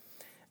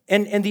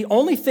 And the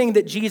only thing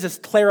that Jesus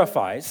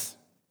clarifies,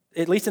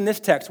 at least in this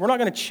text, we're not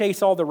going to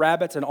chase all the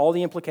rabbits and all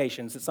the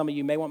implications that some of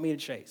you may want me to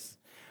chase.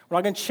 We're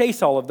not going to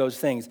chase all of those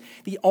things.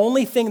 The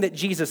only thing that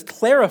Jesus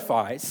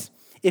clarifies,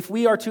 if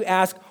we are to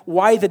ask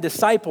why the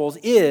disciples,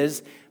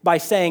 is by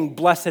saying,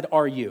 blessed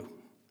are you.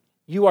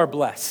 You are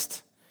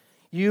blessed.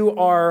 You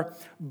are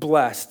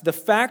blessed. The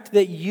fact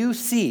that you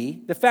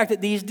see, the fact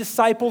that these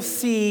disciples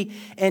see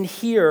and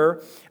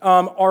hear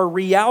are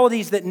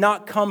realities that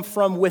not come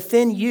from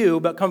within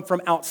you, but come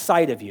from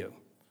outside of you.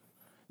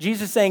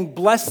 Jesus is saying,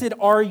 blessed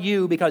are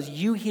you because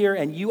you hear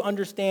and you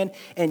understand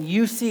and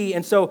you see.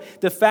 And so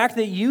the fact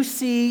that you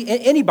see,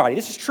 anybody,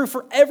 this is true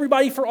for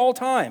everybody for all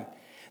time.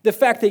 The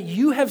fact that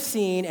you have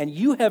seen and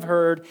you have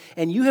heard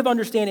and you have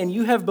understood and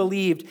you have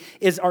believed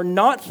are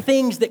not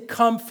things that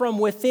come from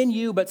within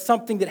you, but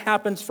something that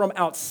happens from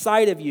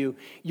outside of you.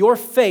 Your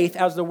faith,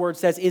 as the word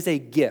says, is a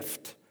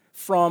gift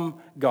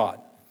from God.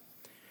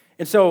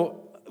 And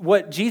so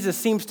what Jesus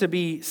seems to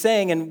be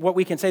saying, and what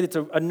we can say that's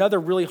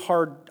another really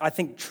hard, I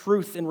think,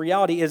 truth in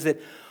reality, is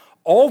that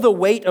all the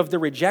weight of the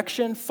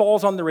rejection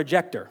falls on the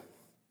rejecter.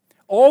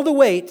 All the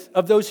weight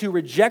of those who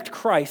reject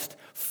Christ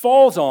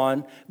falls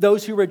on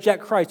those who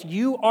reject Christ.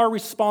 You are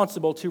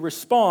responsible to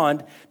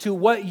respond to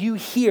what you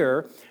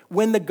hear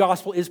when the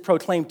gospel is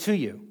proclaimed to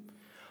you.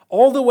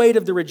 All the weight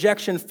of the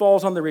rejection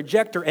falls on the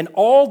rejecter, and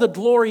all the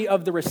glory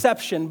of the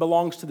reception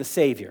belongs to the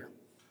Savior.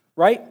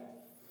 Right?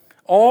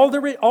 All the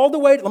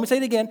weight, let me say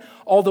it again,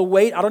 all the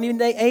weight, I don't even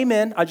say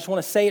amen, I just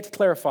want to say it to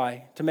clarify,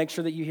 to make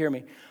sure that you hear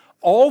me.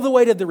 All the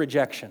weight of the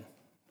rejection,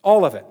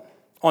 all of it,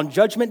 on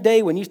Judgment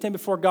Day, when you stand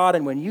before God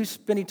and when you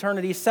spend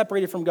eternity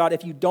separated from God,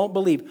 if you don't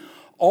believe,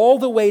 all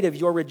the weight of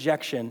your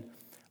rejection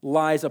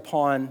lies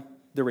upon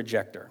the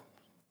rejecter.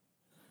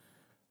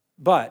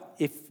 But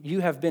if you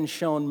have been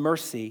shown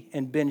mercy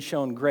and been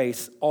shown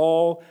grace,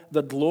 all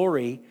the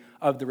glory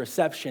of the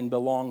reception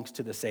belongs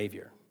to the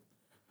Savior.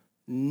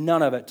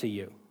 None of it to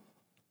you.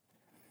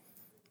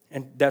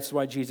 And that's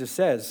why Jesus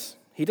says,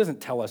 he doesn't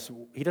tell us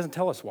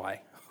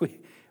why.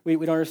 We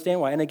don't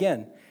understand why. And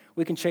again,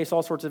 we can chase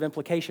all sorts of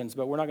implications,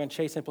 but we're not going to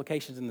chase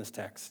implications in this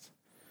text.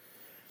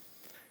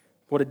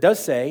 What it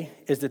does say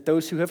is that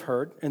those who have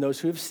heard and those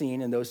who have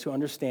seen and those who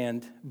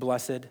understand,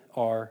 blessed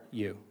are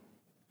you.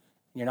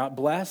 You're not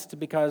blessed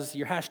because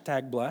you're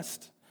hashtag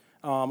blessed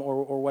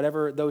or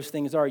whatever those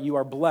things are. You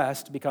are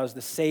blessed because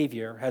the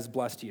Savior has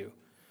blessed you.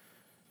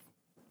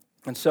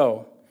 And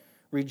so,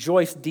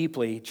 rejoice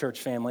deeply,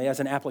 church family, as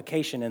an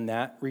application in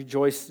that.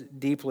 Rejoice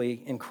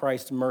deeply in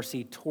Christ's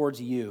mercy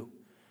towards you,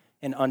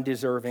 an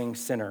undeserving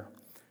sinner.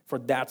 For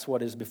that's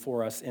what is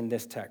before us in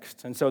this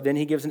text. And so then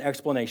he gives an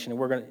explanation. And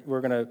we're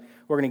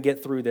gonna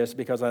get through this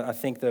because I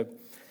think we're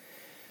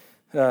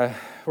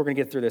going to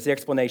get through this. The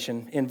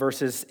explanation in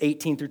verses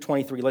 18 through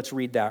 23. Let's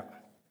read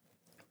that.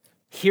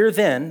 Hear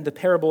then the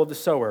parable of the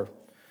sower.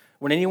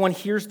 When anyone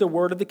hears the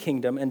word of the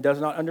kingdom and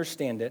does not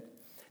understand it,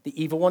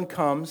 the evil one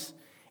comes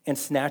and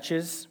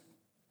snatches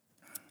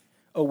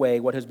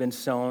away what has been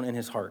sown in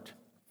his heart.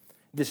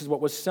 This is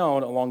what was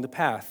sown along the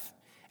path.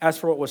 As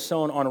for what was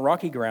sown on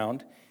rocky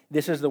ground,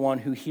 this is the one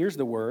who hears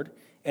the word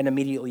and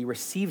immediately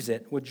receives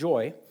it with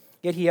joy,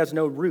 yet he has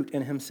no root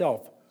in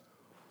himself,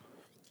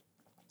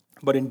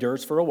 but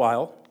endures for a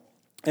while.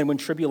 And when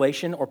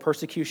tribulation or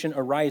persecution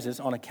arises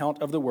on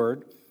account of the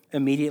word,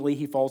 immediately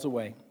he falls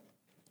away.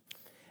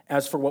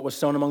 As for what was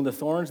sown among the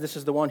thorns, this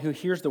is the one who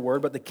hears the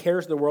word, but the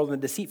cares of the world and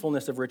the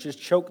deceitfulness of riches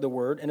choke the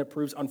word, and it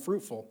proves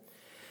unfruitful.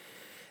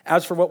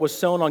 As for what was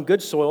sown on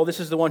good soil, this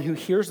is the one who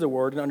hears the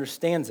word and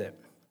understands it.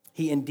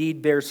 He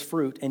indeed bears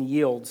fruit and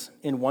yields,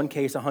 in one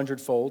case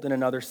 100-fold, in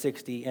another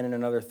 60, and in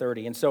another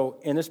 30. And so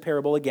in this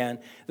parable, again,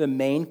 the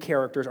main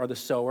characters are the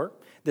sower,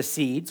 the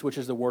seeds, which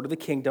is the word of the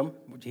kingdom.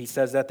 He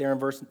says that there in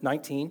verse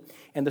 19,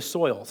 and the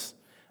soils,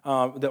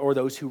 or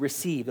those who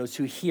receive, those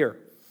who hear.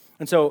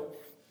 And so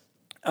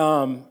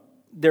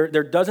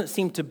there doesn't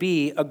seem to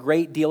be a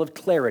great deal of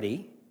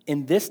clarity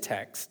in this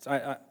text.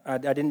 I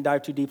didn't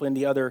dive too deeply into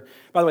the other.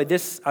 By the way,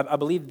 I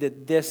believe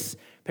that this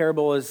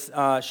parable is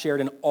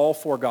shared in all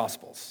four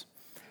Gospels.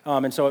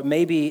 And so it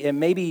may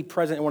be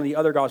present in one of the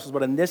other Gospels,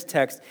 but in this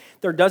text,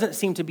 there doesn't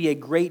seem to be a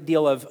great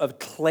deal of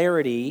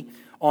clarity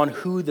on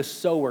who the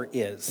sower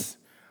is,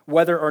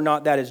 whether or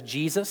not that is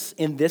Jesus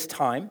in this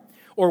time,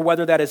 or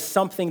whether that is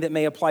something that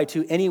may apply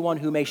to anyone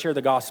who may share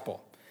the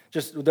gospel,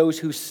 just those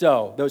who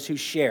sow, those who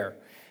share.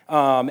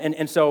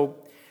 And so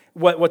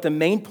what the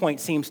main point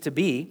seems to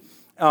be,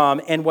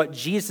 and what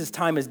Jesus'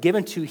 time is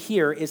given to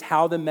here, is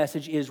how the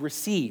message is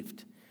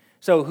received.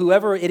 So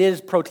whoever it is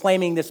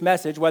proclaiming this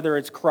message, whether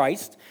it's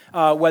Christ,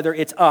 whether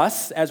it's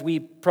us as we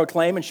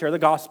proclaim and share the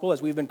gospel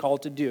as we've been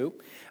called to do,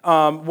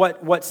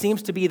 what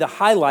seems to be the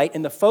highlight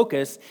and the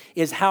focus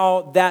is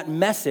how that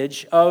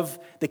message of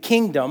the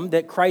kingdom,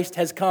 that Christ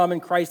has come and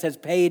Christ has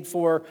paid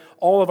for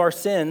all of our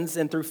sins,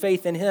 and through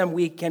faith in him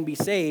we can be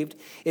saved.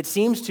 It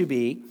seems to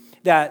be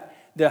that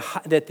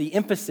the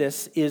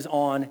emphasis is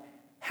on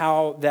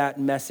how that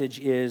message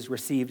is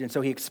received. And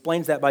so he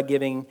explains that by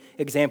giving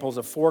examples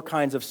of four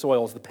kinds of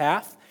soils: the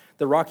path,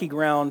 the rocky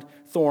ground,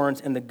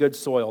 thorns, and the good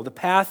soil. The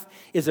path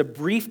is a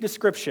brief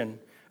description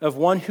of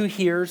one who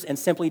hears and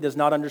simply does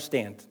not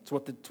understand. It's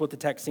what the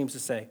text seems to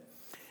say.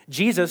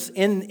 Jesus,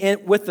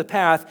 with the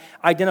path,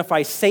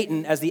 identifies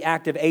Satan as the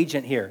active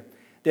agent here.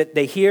 That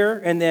they hear,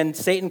 and then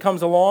Satan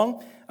comes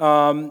along,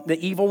 the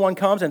evil one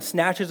comes and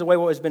snatches away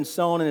what has been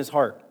sown in his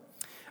heart.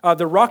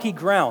 The rocky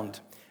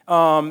ground.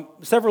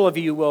 Several of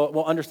you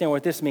will understand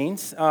what this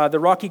means. The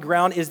rocky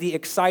ground is the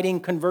exciting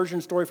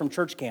conversion story from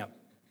church camp.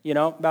 You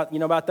know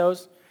about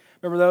those?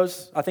 Remember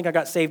those? I think I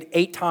got saved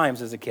 8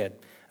 times as a kid.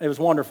 It was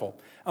wonderful.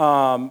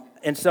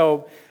 And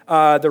so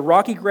the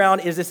rocky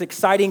ground is this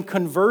exciting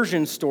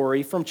conversion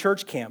story from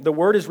church camp. The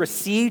word is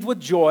received with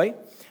joy,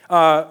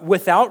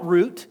 without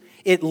root.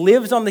 It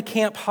lives on the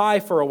camp high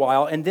for a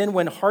while, and then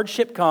when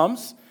hardship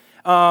comes,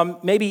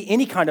 maybe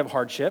any kind of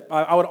hardship,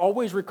 I would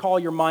always recall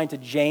your mind to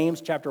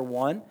James chapter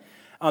 1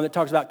 that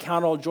talks about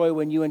count all joy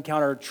when you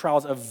encounter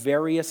trials of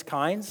various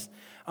kinds.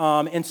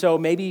 And so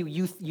maybe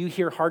you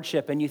hear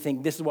hardship and you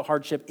think this is what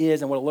hardship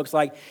is and what it looks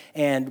like,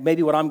 and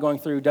maybe what I'm going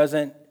through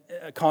doesn't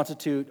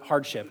constitute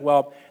hardship.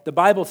 Well, the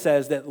Bible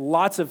says that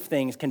lots of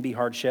things can be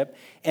hardship,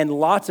 and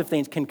lots of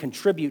things can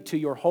contribute to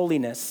your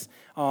holiness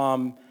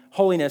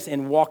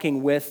in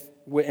walking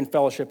in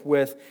fellowship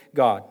with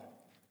God.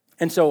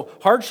 And so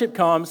hardship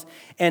comes,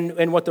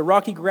 and what the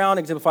rocky ground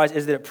exemplifies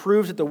is that it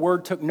proves that the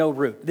word took no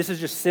root. This is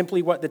just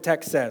simply what the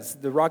text says.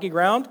 The rocky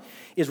ground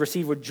is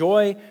received with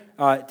joy,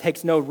 it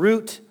takes no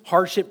root,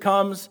 hardship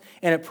comes,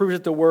 and it proves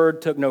that the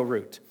word took no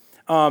root.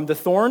 The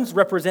thorns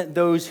represent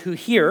those who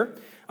hear,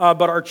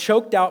 but are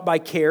choked out by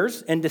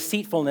cares and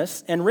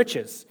deceitfulness and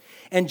riches.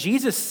 And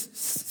Jesus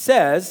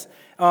says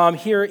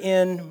here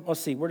in, let's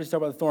see, where does he talk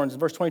about the thorns? In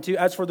verse 22,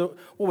 as for what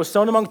was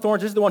sown among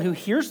thorns, this is the one who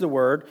hears the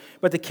word,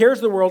 but the cares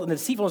of the world and the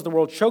deceitfulness of the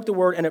world choke the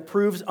word, and it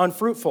proves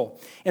unfruitful.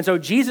 And so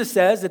Jesus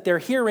says that their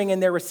hearing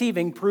and their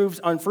receiving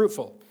proves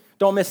unfruitful.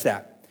 Don't miss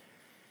that.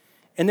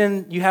 And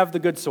then you have the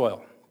good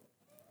soil.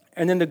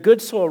 And then the good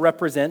soil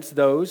represents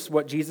those,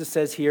 what Jesus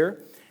says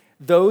here,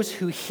 those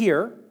who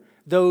hear,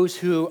 those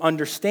who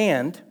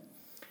understand,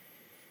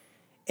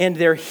 and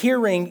their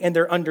hearing and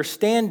their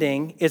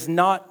understanding is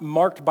not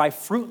marked by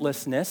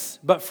fruitlessness,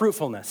 but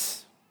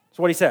fruitfulness. That's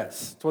what he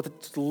says.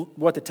 It's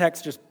what the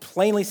text just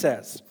plainly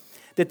says.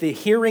 That the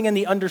hearing and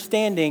the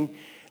understanding,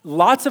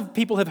 lots of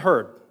people have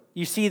heard.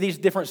 You see these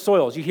different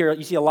soils.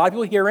 You see a lot of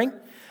people hearing.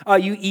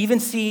 You even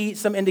see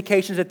some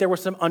indications that there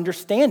was some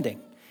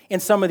understanding in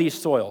some of these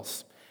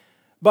soils.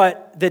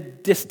 But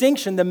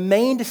the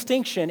main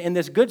distinction in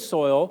this good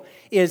soil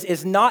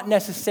is not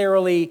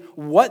necessarily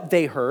what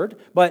they heard,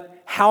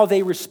 but how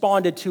they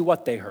responded to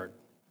what they heard.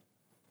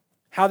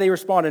 How they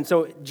responded. And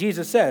so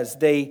Jesus says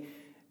they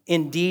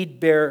indeed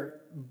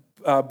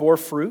bore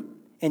fruit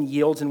and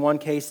yields, in one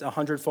case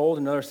 100-fold,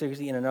 in another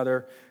 60, and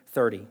another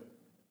 30.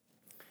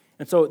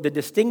 And so the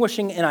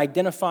distinguishing and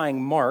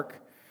identifying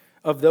mark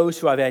of those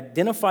who have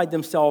identified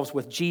themselves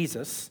with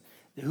Jesus,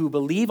 who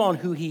believe on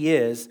who he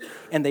is,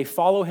 and they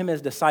follow him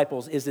as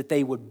disciples, is that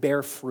they would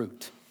bear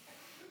fruit.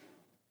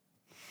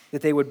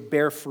 That they would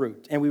bear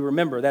fruit. And we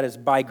remember that is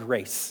by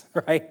grace,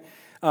 right?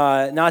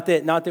 Not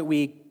that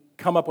we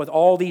come up with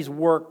all these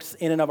works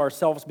in and of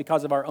ourselves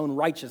because of our own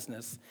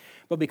righteousness,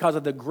 but because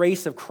of the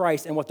grace of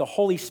Christ and what the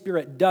Holy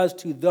Spirit does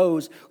to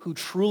those who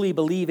truly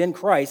believe in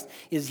Christ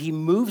is he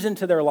moves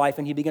into their life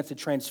and he begins to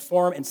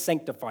transform and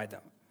sanctify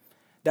them.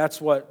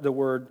 That's what the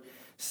word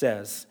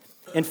says.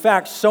 In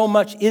fact, so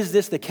much is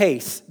this the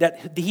case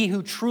that he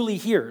who truly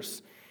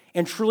hears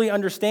and truly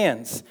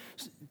understands,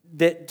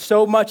 that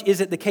so much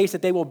is it the case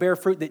that they will bear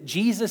fruit that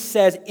Jesus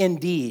says,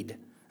 indeed.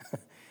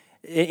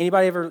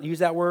 Anybody ever use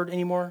that word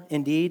anymore?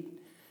 Indeed?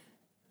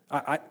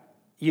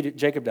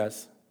 Jacob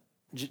does.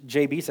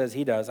 JB says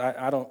he does.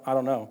 I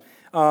don't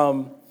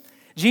know.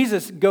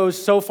 Jesus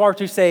goes so far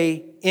to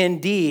say,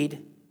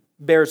 indeed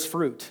bears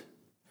fruit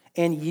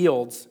and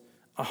yields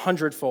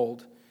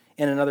 100-fold,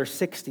 and another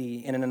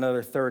 60, and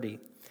another 30.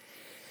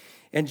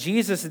 And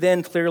Jesus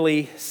then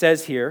clearly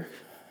says here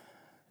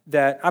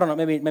that, I don't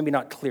know, maybe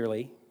not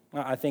clearly.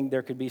 I think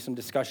there could be some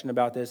discussion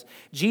about this.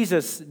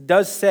 Jesus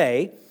does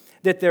say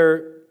that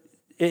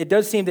it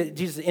does seem that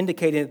Jesus is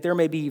indicating that there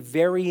may be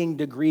varying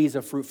degrees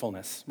of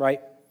fruitfulness,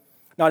 right?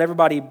 Not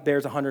everybody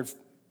bears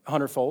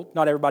 100-fold.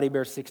 Not everybody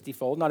bears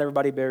 60-fold. Not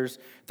everybody bears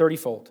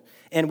 30-fold.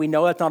 And we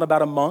know that's not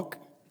about a monk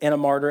and a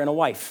martyr and a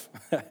wife.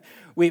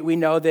 We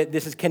know that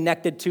this is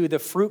connected to the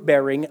fruit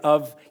bearing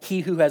of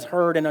he who has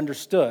heard and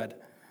understood.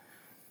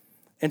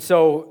 And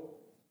so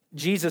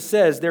Jesus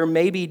says there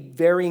may be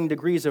varying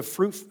degrees of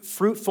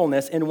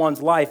fruitfulness in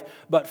one's life,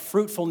 but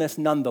fruitfulness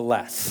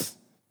nonetheless.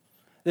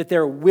 That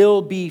there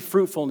will be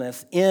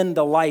fruitfulness in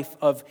the life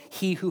of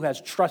he who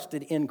has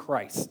trusted in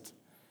Christ,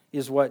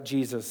 is what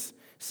Jesus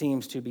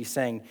seems to be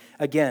saying.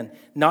 Again,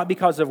 not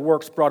because of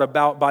works brought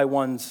about by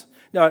one's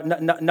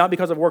not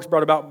because of works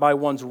brought about by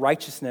one's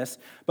righteousness,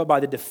 but by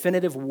the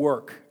definitive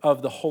work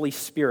of the Holy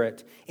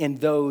Spirit in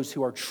those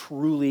who are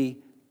truly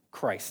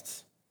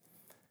Christ's,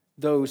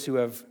 those who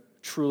have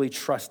truly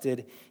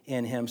trusted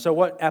in him. So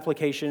what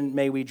application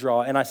may we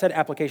draw? And I said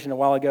application a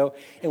while ago,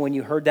 and when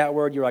you heard that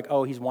word, you're like,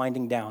 oh, he's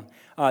winding down.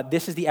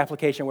 This is the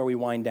application where we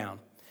wind down.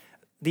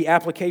 The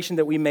application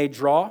that we may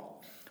draw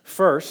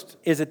first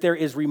is that there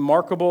is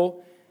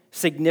remarkable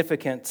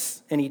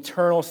significance and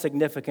eternal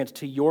significance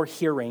to your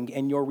hearing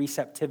and your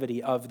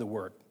receptivity of the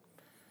word.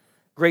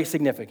 Great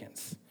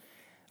significance.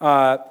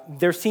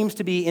 There seems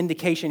to be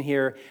indication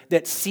here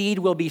that seed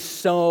will be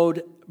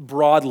sowed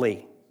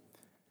broadly,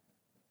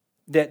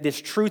 that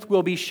this truth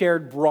will be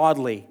shared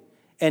broadly,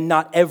 and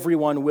not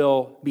everyone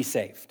will be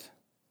saved.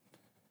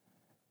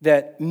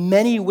 That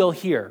many will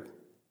hear,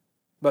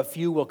 but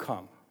few will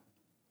come.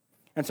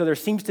 And so there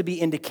seems to be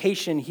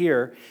indication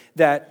here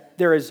that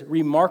there is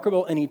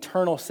remarkable and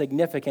eternal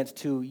significance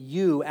to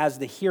you as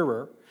the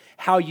hearer,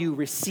 how you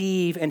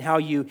receive and how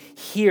you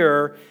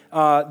hear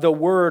the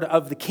word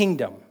of the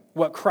kingdom,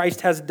 what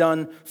Christ has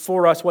done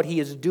for us, what he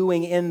is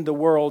doing in the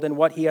world, and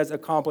what he has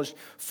accomplished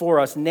for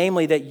us,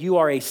 namely that you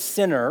are a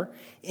sinner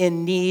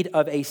in need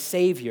of a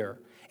Savior,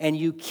 and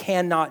you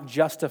cannot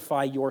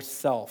justify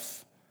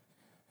yourself.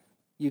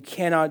 You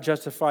cannot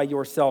justify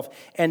yourself,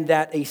 and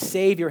that a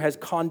Savior has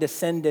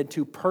condescended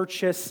to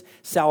purchase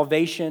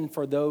salvation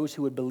for those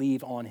who would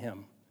believe on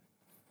him.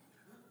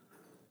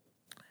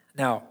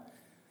 Now,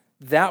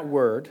 that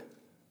word,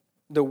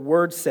 the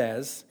word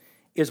says,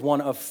 is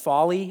one of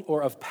folly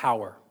or of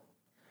power.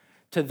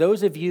 To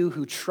those of you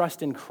who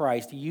trust in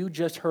Christ, you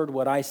just heard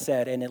what I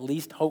said, and at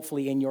least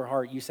hopefully in your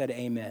heart you said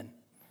amen.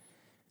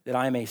 That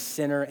I am a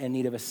sinner in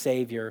need of a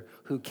Savior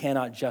who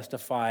cannot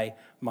justify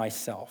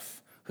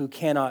myself, who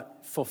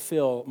cannot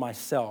fulfill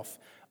myself.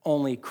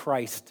 Only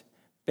Christ,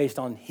 based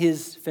on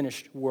his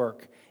finished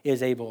work,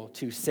 is able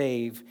to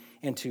save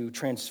and to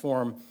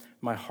transform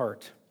my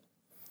heart.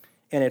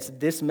 And it's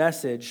this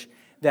message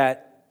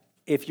that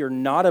if you're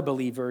not a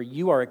believer,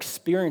 you are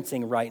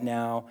experiencing right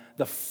now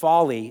the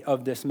folly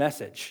of this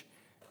message,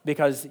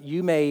 because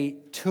you may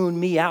tune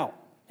me out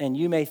and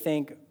you may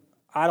think,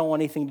 I don't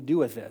want anything to do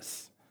with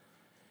this.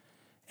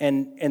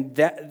 And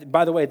that,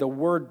 by the way, the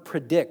word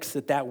predicts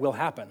that will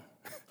happen.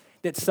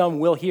 That some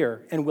will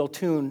hear and will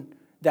tune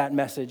that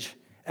message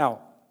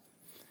out.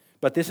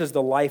 But this is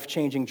the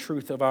life-changing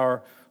truth of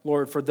our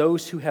Lord. For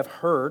those who have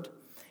heard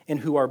and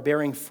who are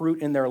bearing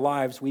fruit in their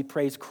lives, we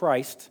praise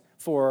Christ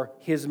for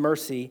his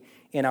mercy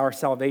in our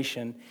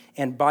salvation,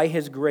 and by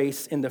his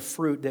grace in the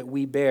fruit that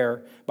we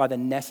bear by the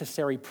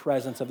necessary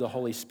presence of the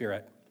Holy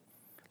Spirit.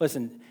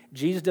 Listen,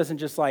 Jesus doesn't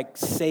just like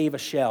save a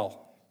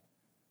shell.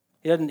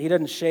 He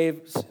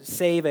doesn't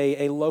save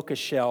a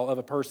locust shell of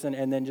a person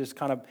and then just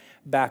kind of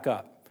back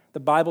up. The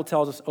Bible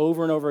tells us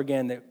over and over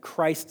again that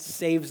Christ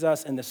saves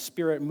us and the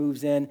Spirit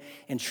moves in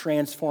and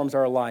transforms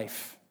our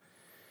life.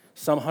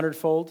 Some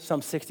 100-fold,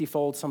 some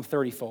 60-fold, some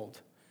 30-fold.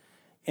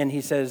 And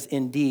he says,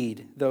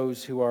 indeed,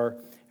 those who are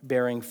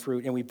bearing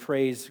fruit. And we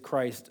praise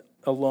Christ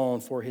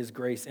alone for his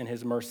grace and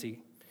his mercy.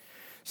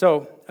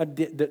 So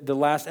the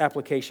last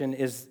application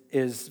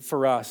is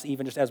for us,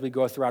 even just as we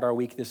go throughout our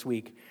week this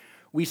week.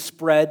 We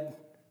spread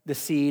the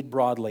seed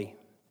broadly.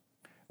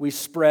 We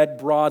spread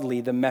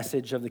broadly the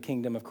message of the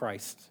kingdom of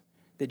Christ,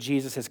 that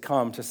Jesus has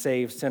come to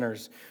save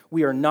sinners.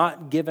 We are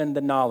not given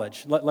the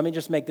knowledge. Let me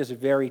just make this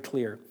very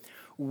clear.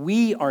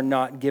 We are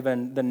not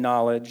given the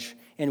knowledge,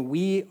 and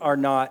we are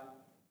not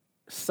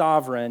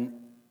sovereign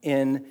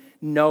in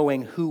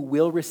knowing who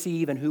will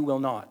receive and who will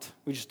not.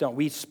 We just don't.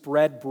 We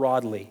spread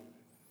broadly.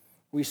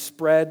 We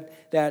spread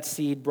that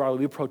seed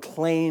broadly. We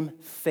proclaim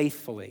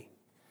faithfully.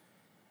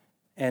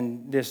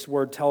 And this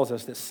word tells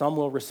us that some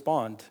will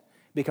respond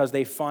because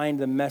they find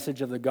the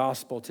message of the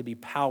gospel to be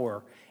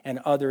power, and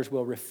others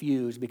will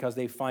refuse because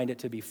they find it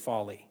to be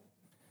folly.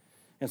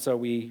 And so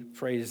we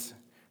praise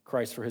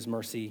Christ for his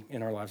mercy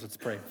in our lives. Let's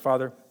pray.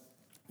 Father,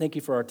 thank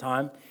you for our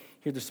time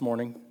here this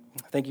morning.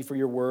 Thank you for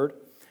your word.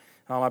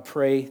 I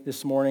pray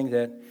this morning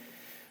that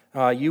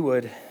you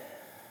would,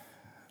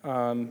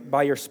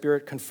 by your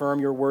Spirit, confirm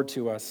your word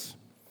to us.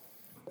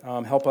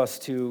 Help us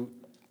to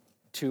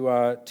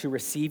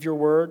receive your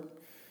word,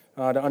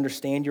 to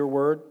understand your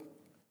word,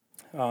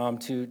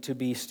 to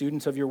be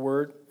students of your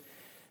word,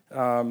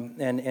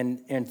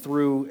 and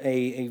through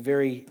a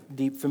very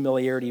deep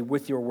familiarity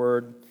with your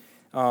word,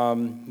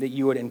 that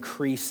you would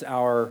increase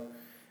our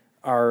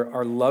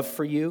love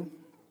for you,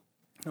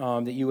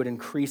 that you would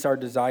increase our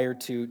desire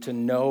to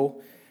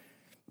know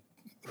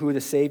who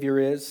the Savior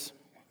is,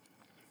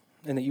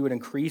 and that you would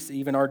increase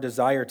even our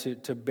desire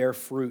to bear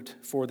fruit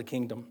for the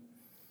kingdom.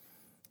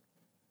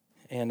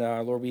 And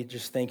Lord, we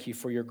just thank you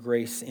for your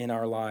grace in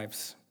our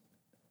lives,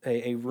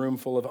 a room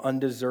full of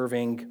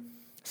undeserving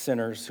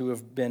sinners who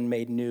have been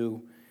made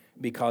new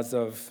because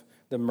of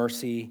the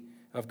mercy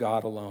of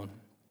God alone.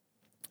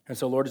 And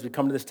so, Lord, as we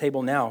come to this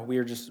table now, we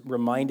are just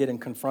reminded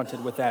and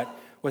confronted with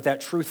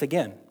that truth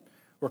again.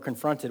 We're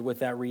confronted with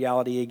that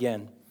reality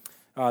again,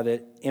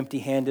 that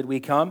empty-handed we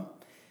come,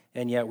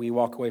 and yet we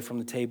walk away from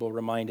the table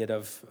reminded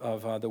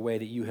of the way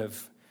that you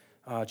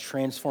have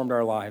transformed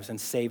our lives and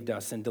saved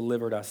us and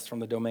delivered us from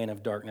the domain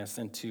of darkness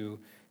into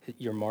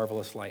your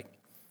marvelous light.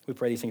 We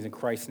pray these things in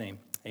Christ's name.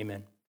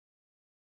 Amen.